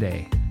Hope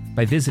today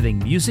by visiting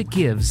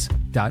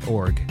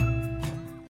musicgives.org.